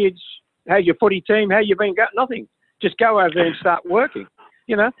 How's your kids? How's your footy team? How you been? Nothing. Just go over there and start working.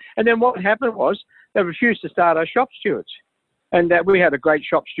 You know, and then what happened was they refused to start our shop stewards. And we had a great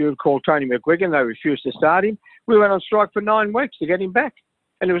shop steward called Tony McGuigan. They refused to start him. We went on strike for 9 weeks to get him back.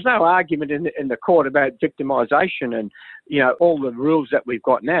 And there was no argument in the court about victimisation and, you know, all the rules that we've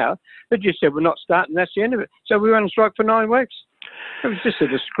got now. They just said, we're not starting, that's the end of it. So we went on strike for 9 weeks. It was just a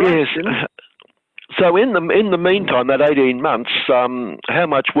disgrace. Yes. You know? So in the meantime, that 18 months, how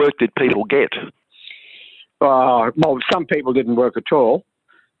much work did people get? Well, some people didn't work at all.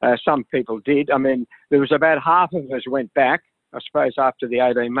 Some people did. I mean, there was about half of us went back, I suppose, after the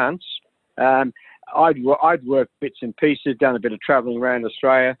 18 months. I'd worked bits and pieces, done a bit of travelling around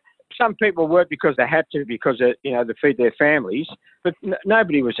Australia. Some people worked because they had to, because you know, to feed their families. But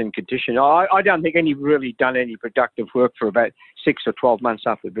nobody was in condition. I don't think any really done any productive work for about 6 or 12 months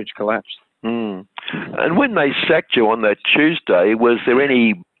after the bridge collapsed. Mm. And when they sacked you on that Tuesday, was there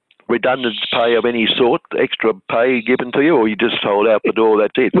any redundant pay of any sort, extra pay given to you, or you just told out the door,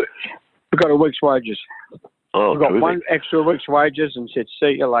 that's it? We got a week's wages. Oh, we got terrific. 1 extra week's wages and said,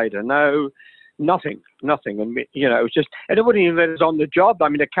 see you later. No, nothing. And, you know, it was just, and it wouldn't even let us on the job. I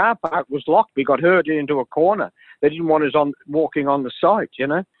mean, the car park was locked. We got herded into a corner. They didn't want us walking on the site, you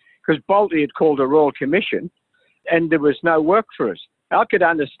know, because Bolte had called a Royal Commission and there was no work for us. I could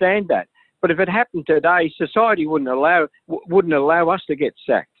understand that. But if it happened today, society wouldn't allow us to get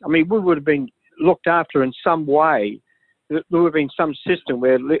sacked. I mean, we would have been looked after in some way. There would have been some system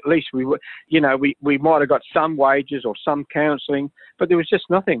where at least we would, you know, we might have got some wages or some counselling, but there was just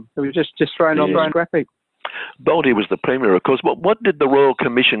nothing. It was just thrown on the scrap heap. Bolte was the Premier, of course. What did the Royal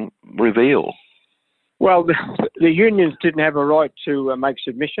Commission reveal? Well, the unions didn't have a right to make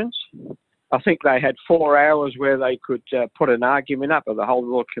submissions. I think they had 4 hours where they could put an argument up of the whole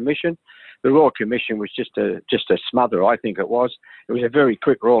Royal Commission. The Royal Commission was just a smother, I think it was. It was a very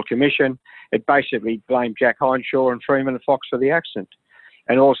quick Royal Commission. It basically blamed Jack Hineshaw and Freeman and Fox for the accident,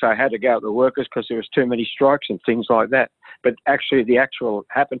 and also had to go at the workers because there was too many strikes and things like that. But actually, the actual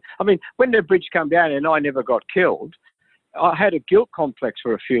happened. I mean, when the bridge came down and I never got killed, I had a guilt complex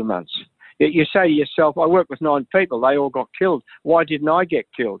for a few months. You say to yourself, I work with 9 people, they all got killed. Why didn't I get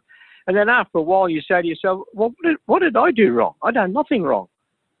killed? And then after a while, you say to yourself, well, what did I do wrong? I done nothing wrong.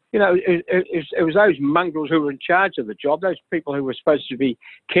 You know, it was those mongrels who were in charge of the job, those people who were supposed to be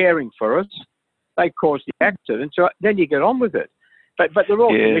caring for us. They caused the accident, so then you get on with it. But the Royal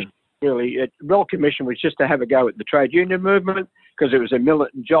Commission Royal Commission was just to have a go at the trade union movement because it was a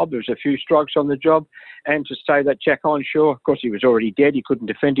militant job. There was a few strikes on the job, and to say that Jack Henshaw, of course, he was already dead, he couldn't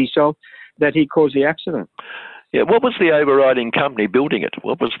defend himself, that he caused the accident. Yeah, what was the overriding company building it?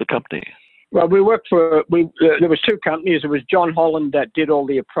 What was the company? Well, we worked for, there was 2 companies. There was John Holland that did all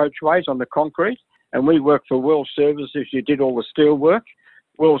the approachways on the concrete, and we worked for World Services who did all the steel work.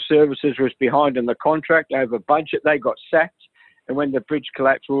 World Services was behind in the contract, over budget. They got sacked, and when the bridge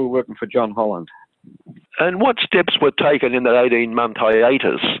collapsed, we were working for John Holland. And what steps were taken in that 18-month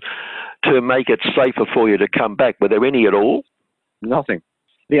hiatus to make it safer for you to come back? Were there any at all? Nothing.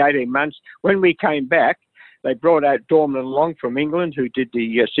 The 18 months. When we came back, they brought out Dorman and Long from England, who did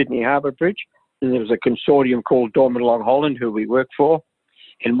the Sydney Harbour Bridge. And there was a consortium called Dorman Long Holland, who we worked for.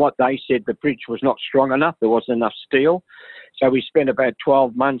 And what they said, the bridge was not strong enough. There wasn't enough steel. So we spent about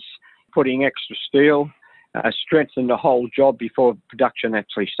 12 months putting extra steel, strengthened the whole job before production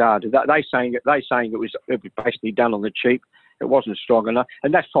actually started. They saying it was basically done on the cheap. It wasn't strong enough,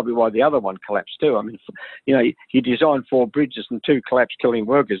 and that's probably why the other one collapsed too. I mean, you know, you design 4 bridges and 2 collapse killing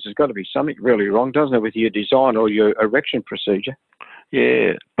workers. There's got to be something really wrong, doesn't it, with your design or your erection procedure?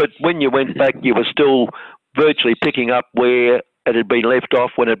 Yeah, but when you went back, you were still virtually picking up where it had been left off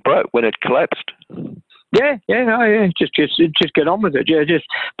when it broke, when it collapsed. Yeah. Just get on with it. Yeah, just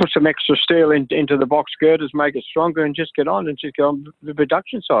put some extra steel into the box girders, make it stronger, and just get on and just go on the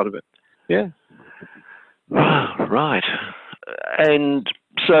production side of it. Yeah. Right. And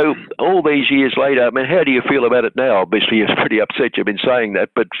so all these years later, I mean, how do you feel about it now? Obviously, you're pretty upset you've been saying that,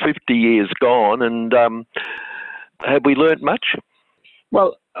 but 50 years gone, and have we learnt much?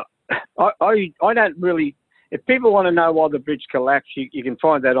 Well, I don't really. If people want to know why the bridge collapsed, you can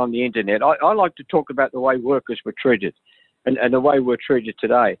find that on the internet. I like to talk about the way workers were treated, and the way we're treated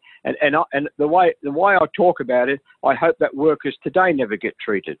today. And the way I talk about it, I hope that workers today never get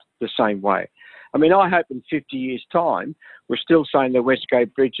treated the same way. I mean, I hope in 50 years' time, we're still saying the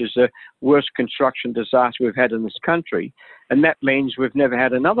Westgate Bridge is the worst construction disaster we've had in this country, and that means we've never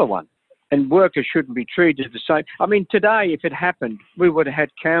had another one. And workers shouldn't be treated the same. I mean, today, if it happened, we would have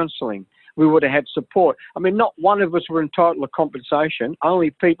had counselling. We would have had support. I mean, not one of us were entitled to compensation, only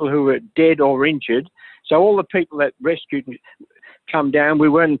people who were dead or injured. So all the people that rescued come down, we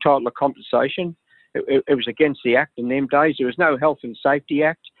weren't entitled to compensation. It was against the Act in them days. There was no Health and Safety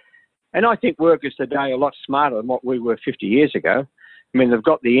Act. And I think workers today are a lot smarter than what we were 50 years ago. I mean, they've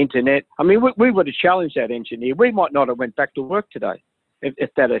got the internet. I mean, we would have challenged that engineer. We might not have went back to work today if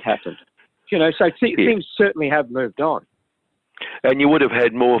that had happened. You know, so things certainly have moved on. And you would have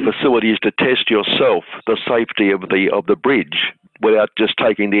had more facilities to test yourself the safety of the bridge without just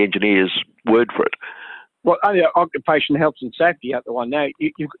taking the engineer's word for it. Well, only occupation health and safety out the one now.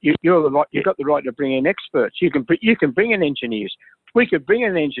 You've got the right to bring in experts. You can bring in engineers. We could bring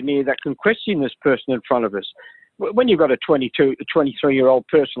in an engineer that can question this person in front of us. When you've got a 23-year-old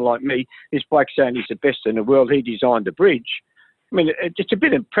person like me, this bloke saying he's the best in the world, he designed the bridge. I mean, it's a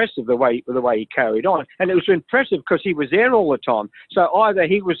bit impressive the way he carried on. And it was impressive because he was there all the time. So either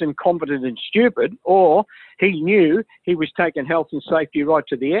he was incompetent and stupid, or he knew he was taking health and safety right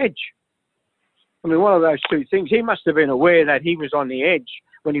to the edge. I mean, one of those two things. He must have been aware that he was on the edge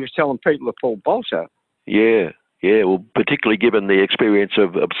when he was telling people to pull bolts out. Yeah, well, particularly given the experience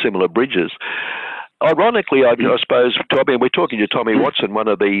of similar bridges. Ironically, I suppose, Tommy, we're talking to Tommy Watson, one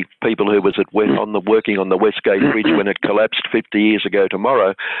of the people who was working on the Westgate Bridge when it collapsed 50 years ago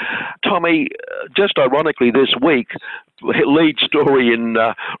tomorrow. Tommy, just ironically this week, lead story in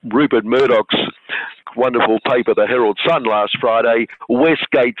Rupert Murdoch's wonderful paper, the Herald Sun, last Friday,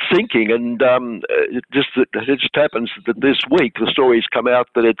 Westgate sinking, and it just happens that this week the story's come out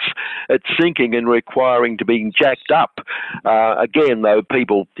that it's sinking and requiring to be jacked up. Again, though,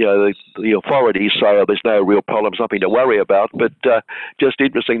 people, you know, the authorities say there's no real problems, nothing to worry about, but just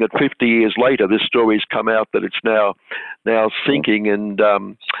interesting that 50 years later this story's come out that it's now sinking and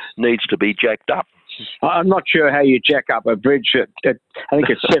needs to be jacked up. I'm not sure how you jack up a bridge at I think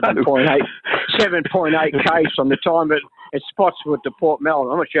it's 7.8 k's from the time it Spotswood to Port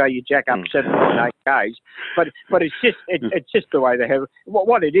Melbourne. I'm not sure how you jack up 7.8 k's, but it's just the way they have it.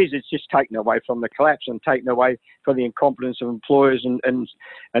 What it is, it's just taken away from the collapse and taken away from the incompetence of employers and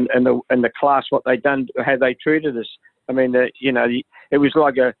the class, what they done, how they treated us. I mean, it was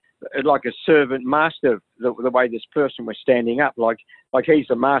like like a servant master, the way this person was standing up, like he's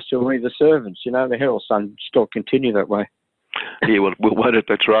the master and we're the servants. You know, the Herald Sun still continue that way. Yeah, well,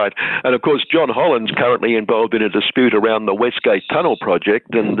 that's right. And of course, John Holland's currently involved in a dispute around the Westgate Tunnel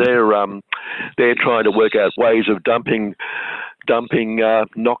project, and they're trying to work out ways of dumping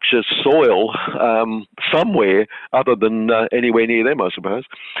noxious soil somewhere other than anywhere near them, I suppose.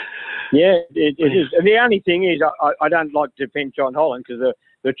 Yeah, it is. And the only thing is, I don't like to defend John Holland because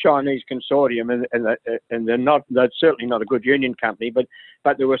the Chinese consortium and they're certainly not a good union company, but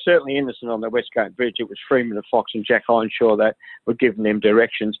they were certainly innocent on the Westgate Bridge. It was Freeman and Fox and Jack Hinshaw that were giving them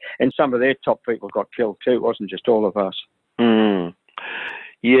directions, and some of their top people got killed too. It wasn't just all of us. Mm.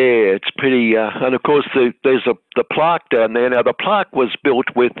 Yeah, it's pretty, and of course there's the plaque down there. Now the plaque was built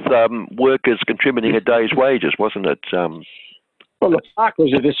with workers contributing a day's wages, wasn't it? Well, the park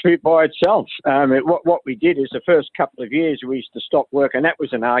was a dispute by itself. What we did is the first couple of years we used to stop work, and that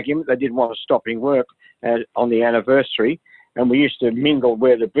was an argument. They didn't want us stopping work on the anniversary, and we used to mingle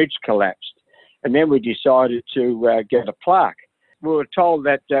where the bridge collapsed. And then we decided to get a plaque. We were told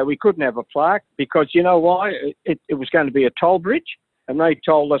that we couldn't have a plaque because, you know why? It was going to be a toll bridge, and they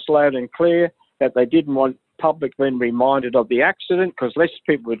told us loud and clear that they didn't want public being reminded of the accident because less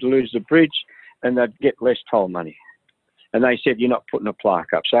people would lose the bridge and they'd get less toll money. And they said, you're not putting a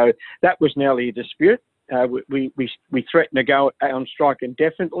plaque up. So that was nearly a dispute. We threatened to go on strike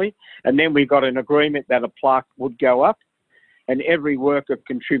indefinitely. And then we got an agreement that a plaque would go up. And every worker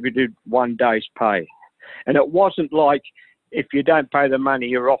contributed 1 day's pay. And it wasn't like if you don't pay the money,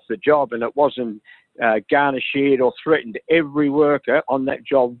 you're off the job. And it wasn't garnished or threatened. Every worker on that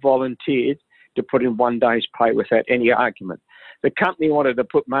job volunteered to put in 1 day's pay without any argument. The company wanted to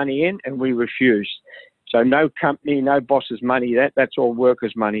put money in and we refused. So no company, no boss's money, that's all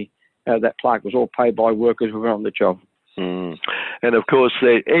workers' money. That plaque was all paid by workers who were on the job. Mm. And of course,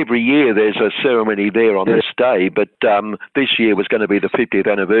 every year there's a ceremony there on this day, but this year was going to be the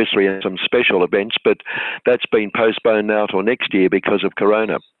 50th anniversary and some special events, but that's been postponed now till next year because of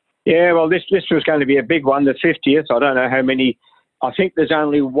Corona. Yeah, well, this was going to be a big one, the 50th. I don't know how many. I think there's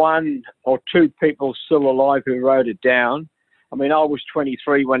only 1 or 2 people still alive who wrote it down. I mean, I was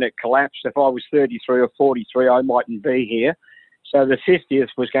 23 when it collapsed. If I was 33 or 43, I mightn't be here. So the 50th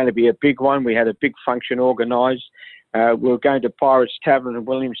was going to be a big one. We had a big function organised. We were going to Pirates Tavern in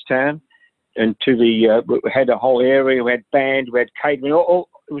Williamstown, and we had a whole area. We had band, we had catering.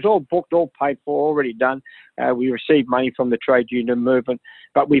 It was all booked, all paid for, already done. We received money from the trade union movement,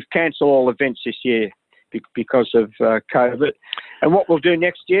 but we've cancelled all events this year because of COVID. And what we'll do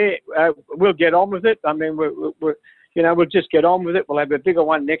next year, we'll get on with it. I mean, we'll just get on with it. We'll have a bigger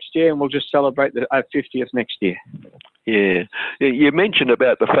one next year, and we'll just celebrate the 50th next year. Yeah. You mentioned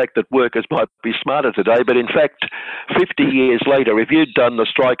about the fact that workers might be smarter today, but in fact, 50 years later, if you'd done the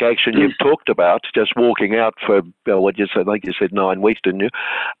strike action you've talked about, just walking out for, what you said, like you said, 9 weeks, didn't you?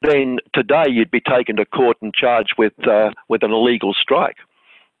 Then today you'd be taken to court and charged with an illegal strike.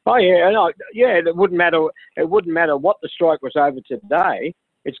 Oh yeah, it wouldn't matter. It wouldn't matter what the strike was over today.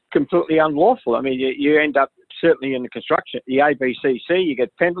 It's completely unlawful. I mean, you end up certainly in the construction, the ABCC, you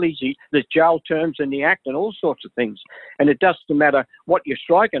get penalties, there's jail terms in the Act and all sorts of things. And it doesn't matter what you're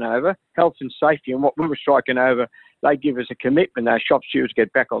striking over, health and safety, and what we were striking over, they give us a commitment. Our shop stewards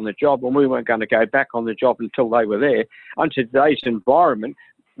get back on the job, and we weren't going to go back on the job until they were there. Under today's environment,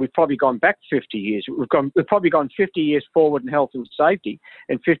 we've probably gone back 50 years. We've probably gone 50 years forward in health and safety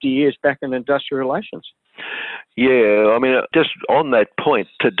and 50 years back in industrial relations. Yeah, I mean, just on that point,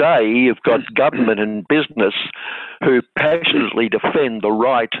 today you've got government and business who passionately defend the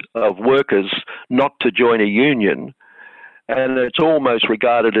right of workers not to join a union, and it's almost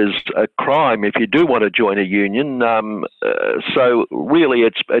regarded as a crime if you do want to join a union. So really,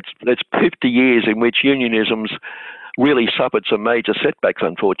 it's 50 years in which unionism's really suffered some major setbacks,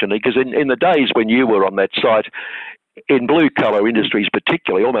 unfortunately, because in the days when you were on that site, in blue-collar industries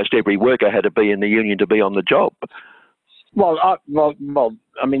particularly, almost every worker had to be in the union to be on the job. Well,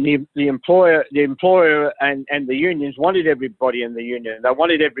 I mean, the employer and the unions wanted everybody in the union. They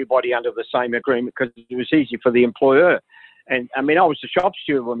wanted everybody under the same agreement because it was easy for the employer. And, I mean, I was the shop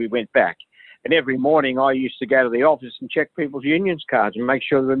steward when we went back. And every morning I used to go to the office and check people's unions cards and make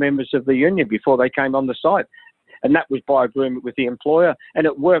sure they were members of the union before they came on the site. And that was by agreement with the employer. And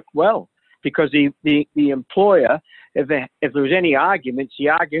it worked well because the employer, if there was any arguments, the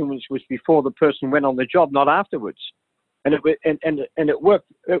arguments was before the person went on the job, not afterwards. And it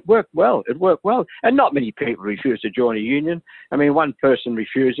worked well. It worked well. And not many people refuse to join a union. I mean, one person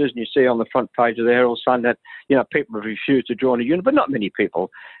refuses, and you see on the front page of the Herald Sun that, people refuse to join a union, but not many people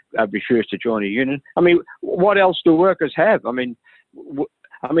refuse to join a union. I mean, what else do workers have? I mean,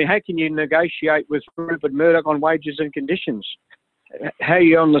 I mean, how can you negotiate with Rupert Murdoch on wages and conditions? How are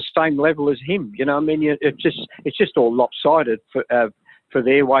you on the same level as him? You know, I mean, it's just all lopsided for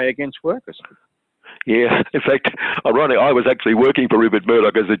their way against workers. Yeah, in fact, ironic, I was actually working for Rupert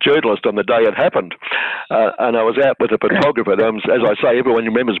Murdoch as a journalist on the day it happened, and I was out with a photographer. As I say, everyone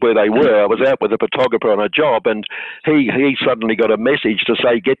remembers where they were. I was out with a photographer on a job, and he suddenly got a message to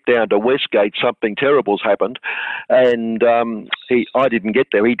say, get down to Westgate, something terrible's happened, and I didn't get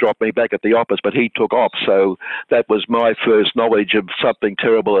there. He dropped me back at the office, but he took off, so that was my first knowledge of something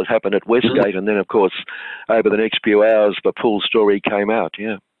terrible that happened at Westgate, and then, of course, over the next few hours, the full story came out,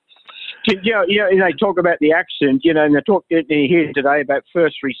 yeah. Yeah, they talk about the accident, you know, and they talk here today about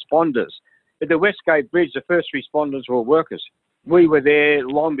first responders. At the Westgate Bridge, the first responders were workers. We were there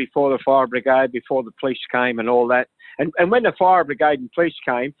long before the fire brigade, before the police came and all that. And when the fire brigade and police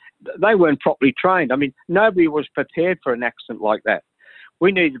came, they weren't properly trained. I mean, nobody was prepared for an accident like that.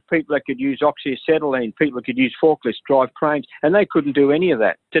 We needed people that could use oxyacetylene, people that could use forklifts, drive cranes, and they couldn't do any of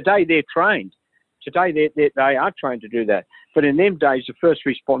that. Today, they're trained. Today, they are trained to do that. But in them days, the first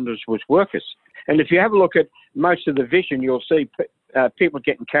responders was workers. And if you have a look at most of the vision, you'll see people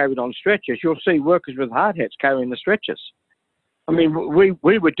getting carried on stretchers. You'll see workers with hard hats carrying the stretchers. I mean,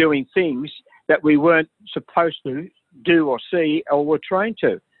 we were doing things that we weren't supposed to do or see or were trained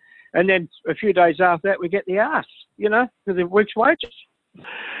to. And then a few days after that, we get the arse, you know, for the week's wages.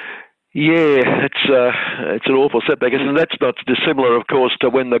 Yeah, it's an awful setback, and that's not dissimilar, of course, to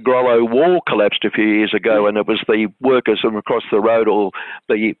when the Grollo Wall collapsed a few years ago, and it was the workers from across the road, or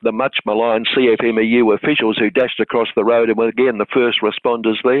the much maligned CFMEU officials who dashed across the road, and were again the first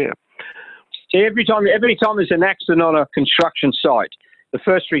responders there. See, every time there's an accident on a construction site, the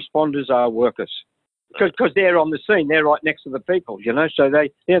first responders are workers, because they're on the scene, they're right next to the people, you know, so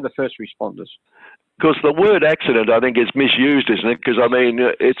they're the first responders. Because the word accident, I think, is misused, isn't it? Because, I mean,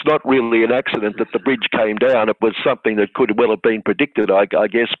 it's not really an accident that the bridge came down. It was something that could well have been predicted, I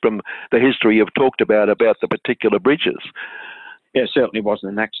guess, from the history you've talked about the particular bridges. Yeah, it certainly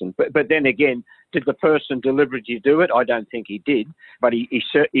wasn't an accident. But then again, did the person deliberately do it? I don't think he did. But he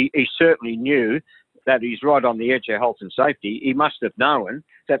certainly knew that he's right on the edge of health and safety. He must have known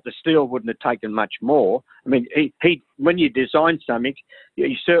that the steel wouldn't have taken much more. I mean, he when you design something,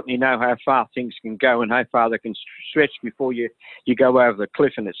 you certainly know how far things can go and how far they can stretch before you go over the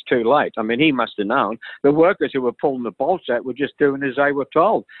cliff and it's too late. I mean, he must have known. The workers who were pulling the bolts out were just doing as they were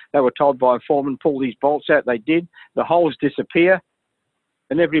told. They were told by a foreman, pull these bolts out. They did. The holes disappear,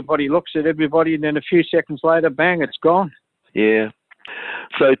 and everybody looks at everybody, and then a few seconds later, bang, it's gone. Yeah.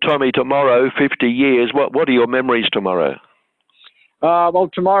 So, Tommy, tomorrow, 50 years, what are your memories tomorrow? Well,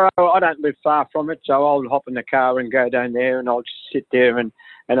 tomorrow, I don't live far from it, so I'll hop in the car and go down there, and I'll just sit there and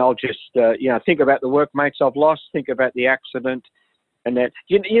I'll just, think about the workmates I've lost, think about the accident, and that.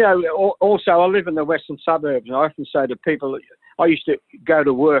 Also, I live in the western suburbs, and I often say to people, I used to go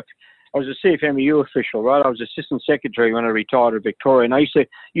to work. I was a CFMEU official, right? I was assistant secretary when I retired at Victoria, and I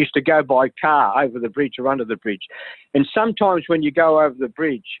used to go by car over the bridge or under the bridge. And sometimes when you go over the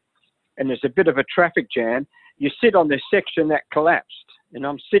bridge and there's a bit of a traffic jam, you sit on this section that collapsed. And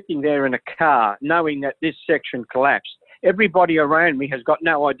I'm sitting there in a car knowing that this section collapsed. Everybody around me has got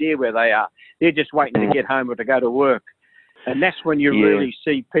no idea where they are. They're just waiting to get home or to go to work. And that's when you really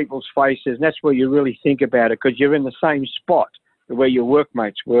see people's faces, and that's where you really think about it, because you're in the same spot where your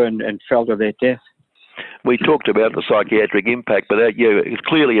workmates were and fell to their death. We talked about the psychiatric impact, but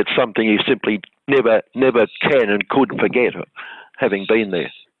clearly it's something you simply never can and could forget, having been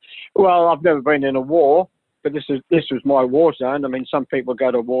there. Well, I've never been in a war, but this was my war zone. I mean, some people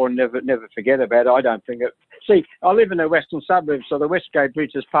go to war and never forget about it. I don't think it. See, I live in the western suburbs, so the Westgate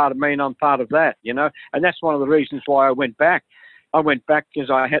Bridge is part of me, and I'm part of that, you know. And that's one of the reasons why I went back. I went back because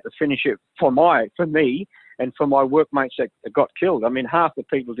I had to finish it for me. And for my workmates that got killed. I mean, half the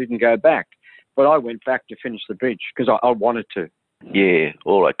people didn't go back, but I went back to finish the bridge because I wanted to. Yeah,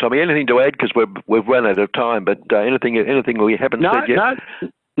 all right, Tommy. Anything to add? Because we've run out of time. But anything we haven't said yet?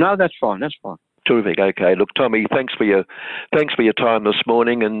 No, that's fine. That's fine. Terrific. Okay. Look, Tommy, thanks for your time this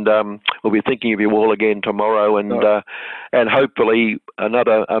morning, and we'll be thinking of you all again tomorrow, and hopefully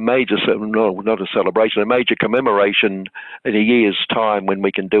a major commemoration in a year's time when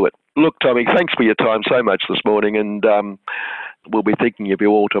we can do it. Look, Tommy, thanks for your time so much this morning, and we'll be thinking of you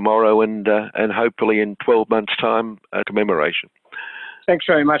all tomorrow, and hopefully in 12 months' time a commemoration. Thanks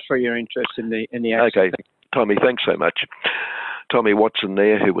very much for your interest in the accident. Okay, Tommy, thanks so much. Tommy Watson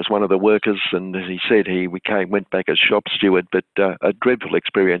there, who was one of the workers, and as he said, he went back as shop steward, but a dreadful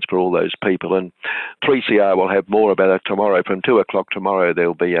experience for all those people. And 3CR will have more about it tomorrow. From 2 o'clock tomorrow,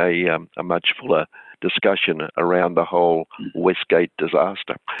 there'll be a much fuller discussion around the whole Westgate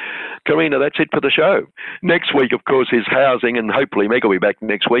disaster. Karina, that's it for the show. Next week, of course, is housing, and hopefully Meg will be back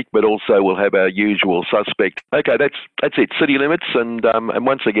next week, but also we'll have our usual suspect. Okay, that's it. City Limits, and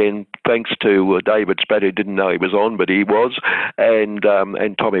once again, thanks to David Spratt, who didn't know he was on, but he was, and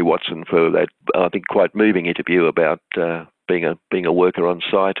Tommy Watson for that, I think, quite moving interview about being a worker on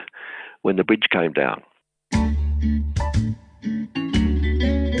site when the bridge came down.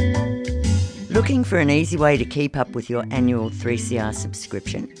 Looking for an easy way to keep up with your annual 3CR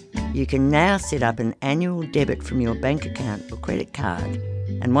subscription? You can now set up an annual debit from your bank account or credit card,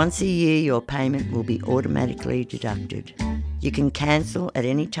 and once a year your payment will be automatically deducted. You can cancel at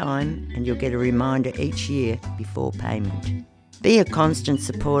any time, and you'll get a reminder each year before payment. Be a constant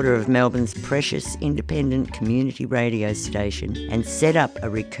supporter of Melbourne's precious independent community radio station and set up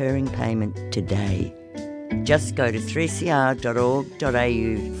a recurring payment today. Just go to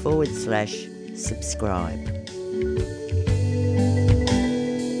 3cr.org.au/subscribe.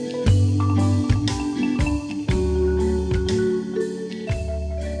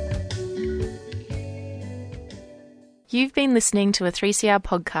 You've been listening to a 3CR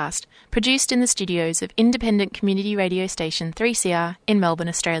podcast produced in the studios of independent community radio station 3CR in Melbourne,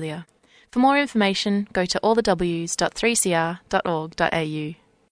 Australia. For more information, go to allthews.3cr.org.au.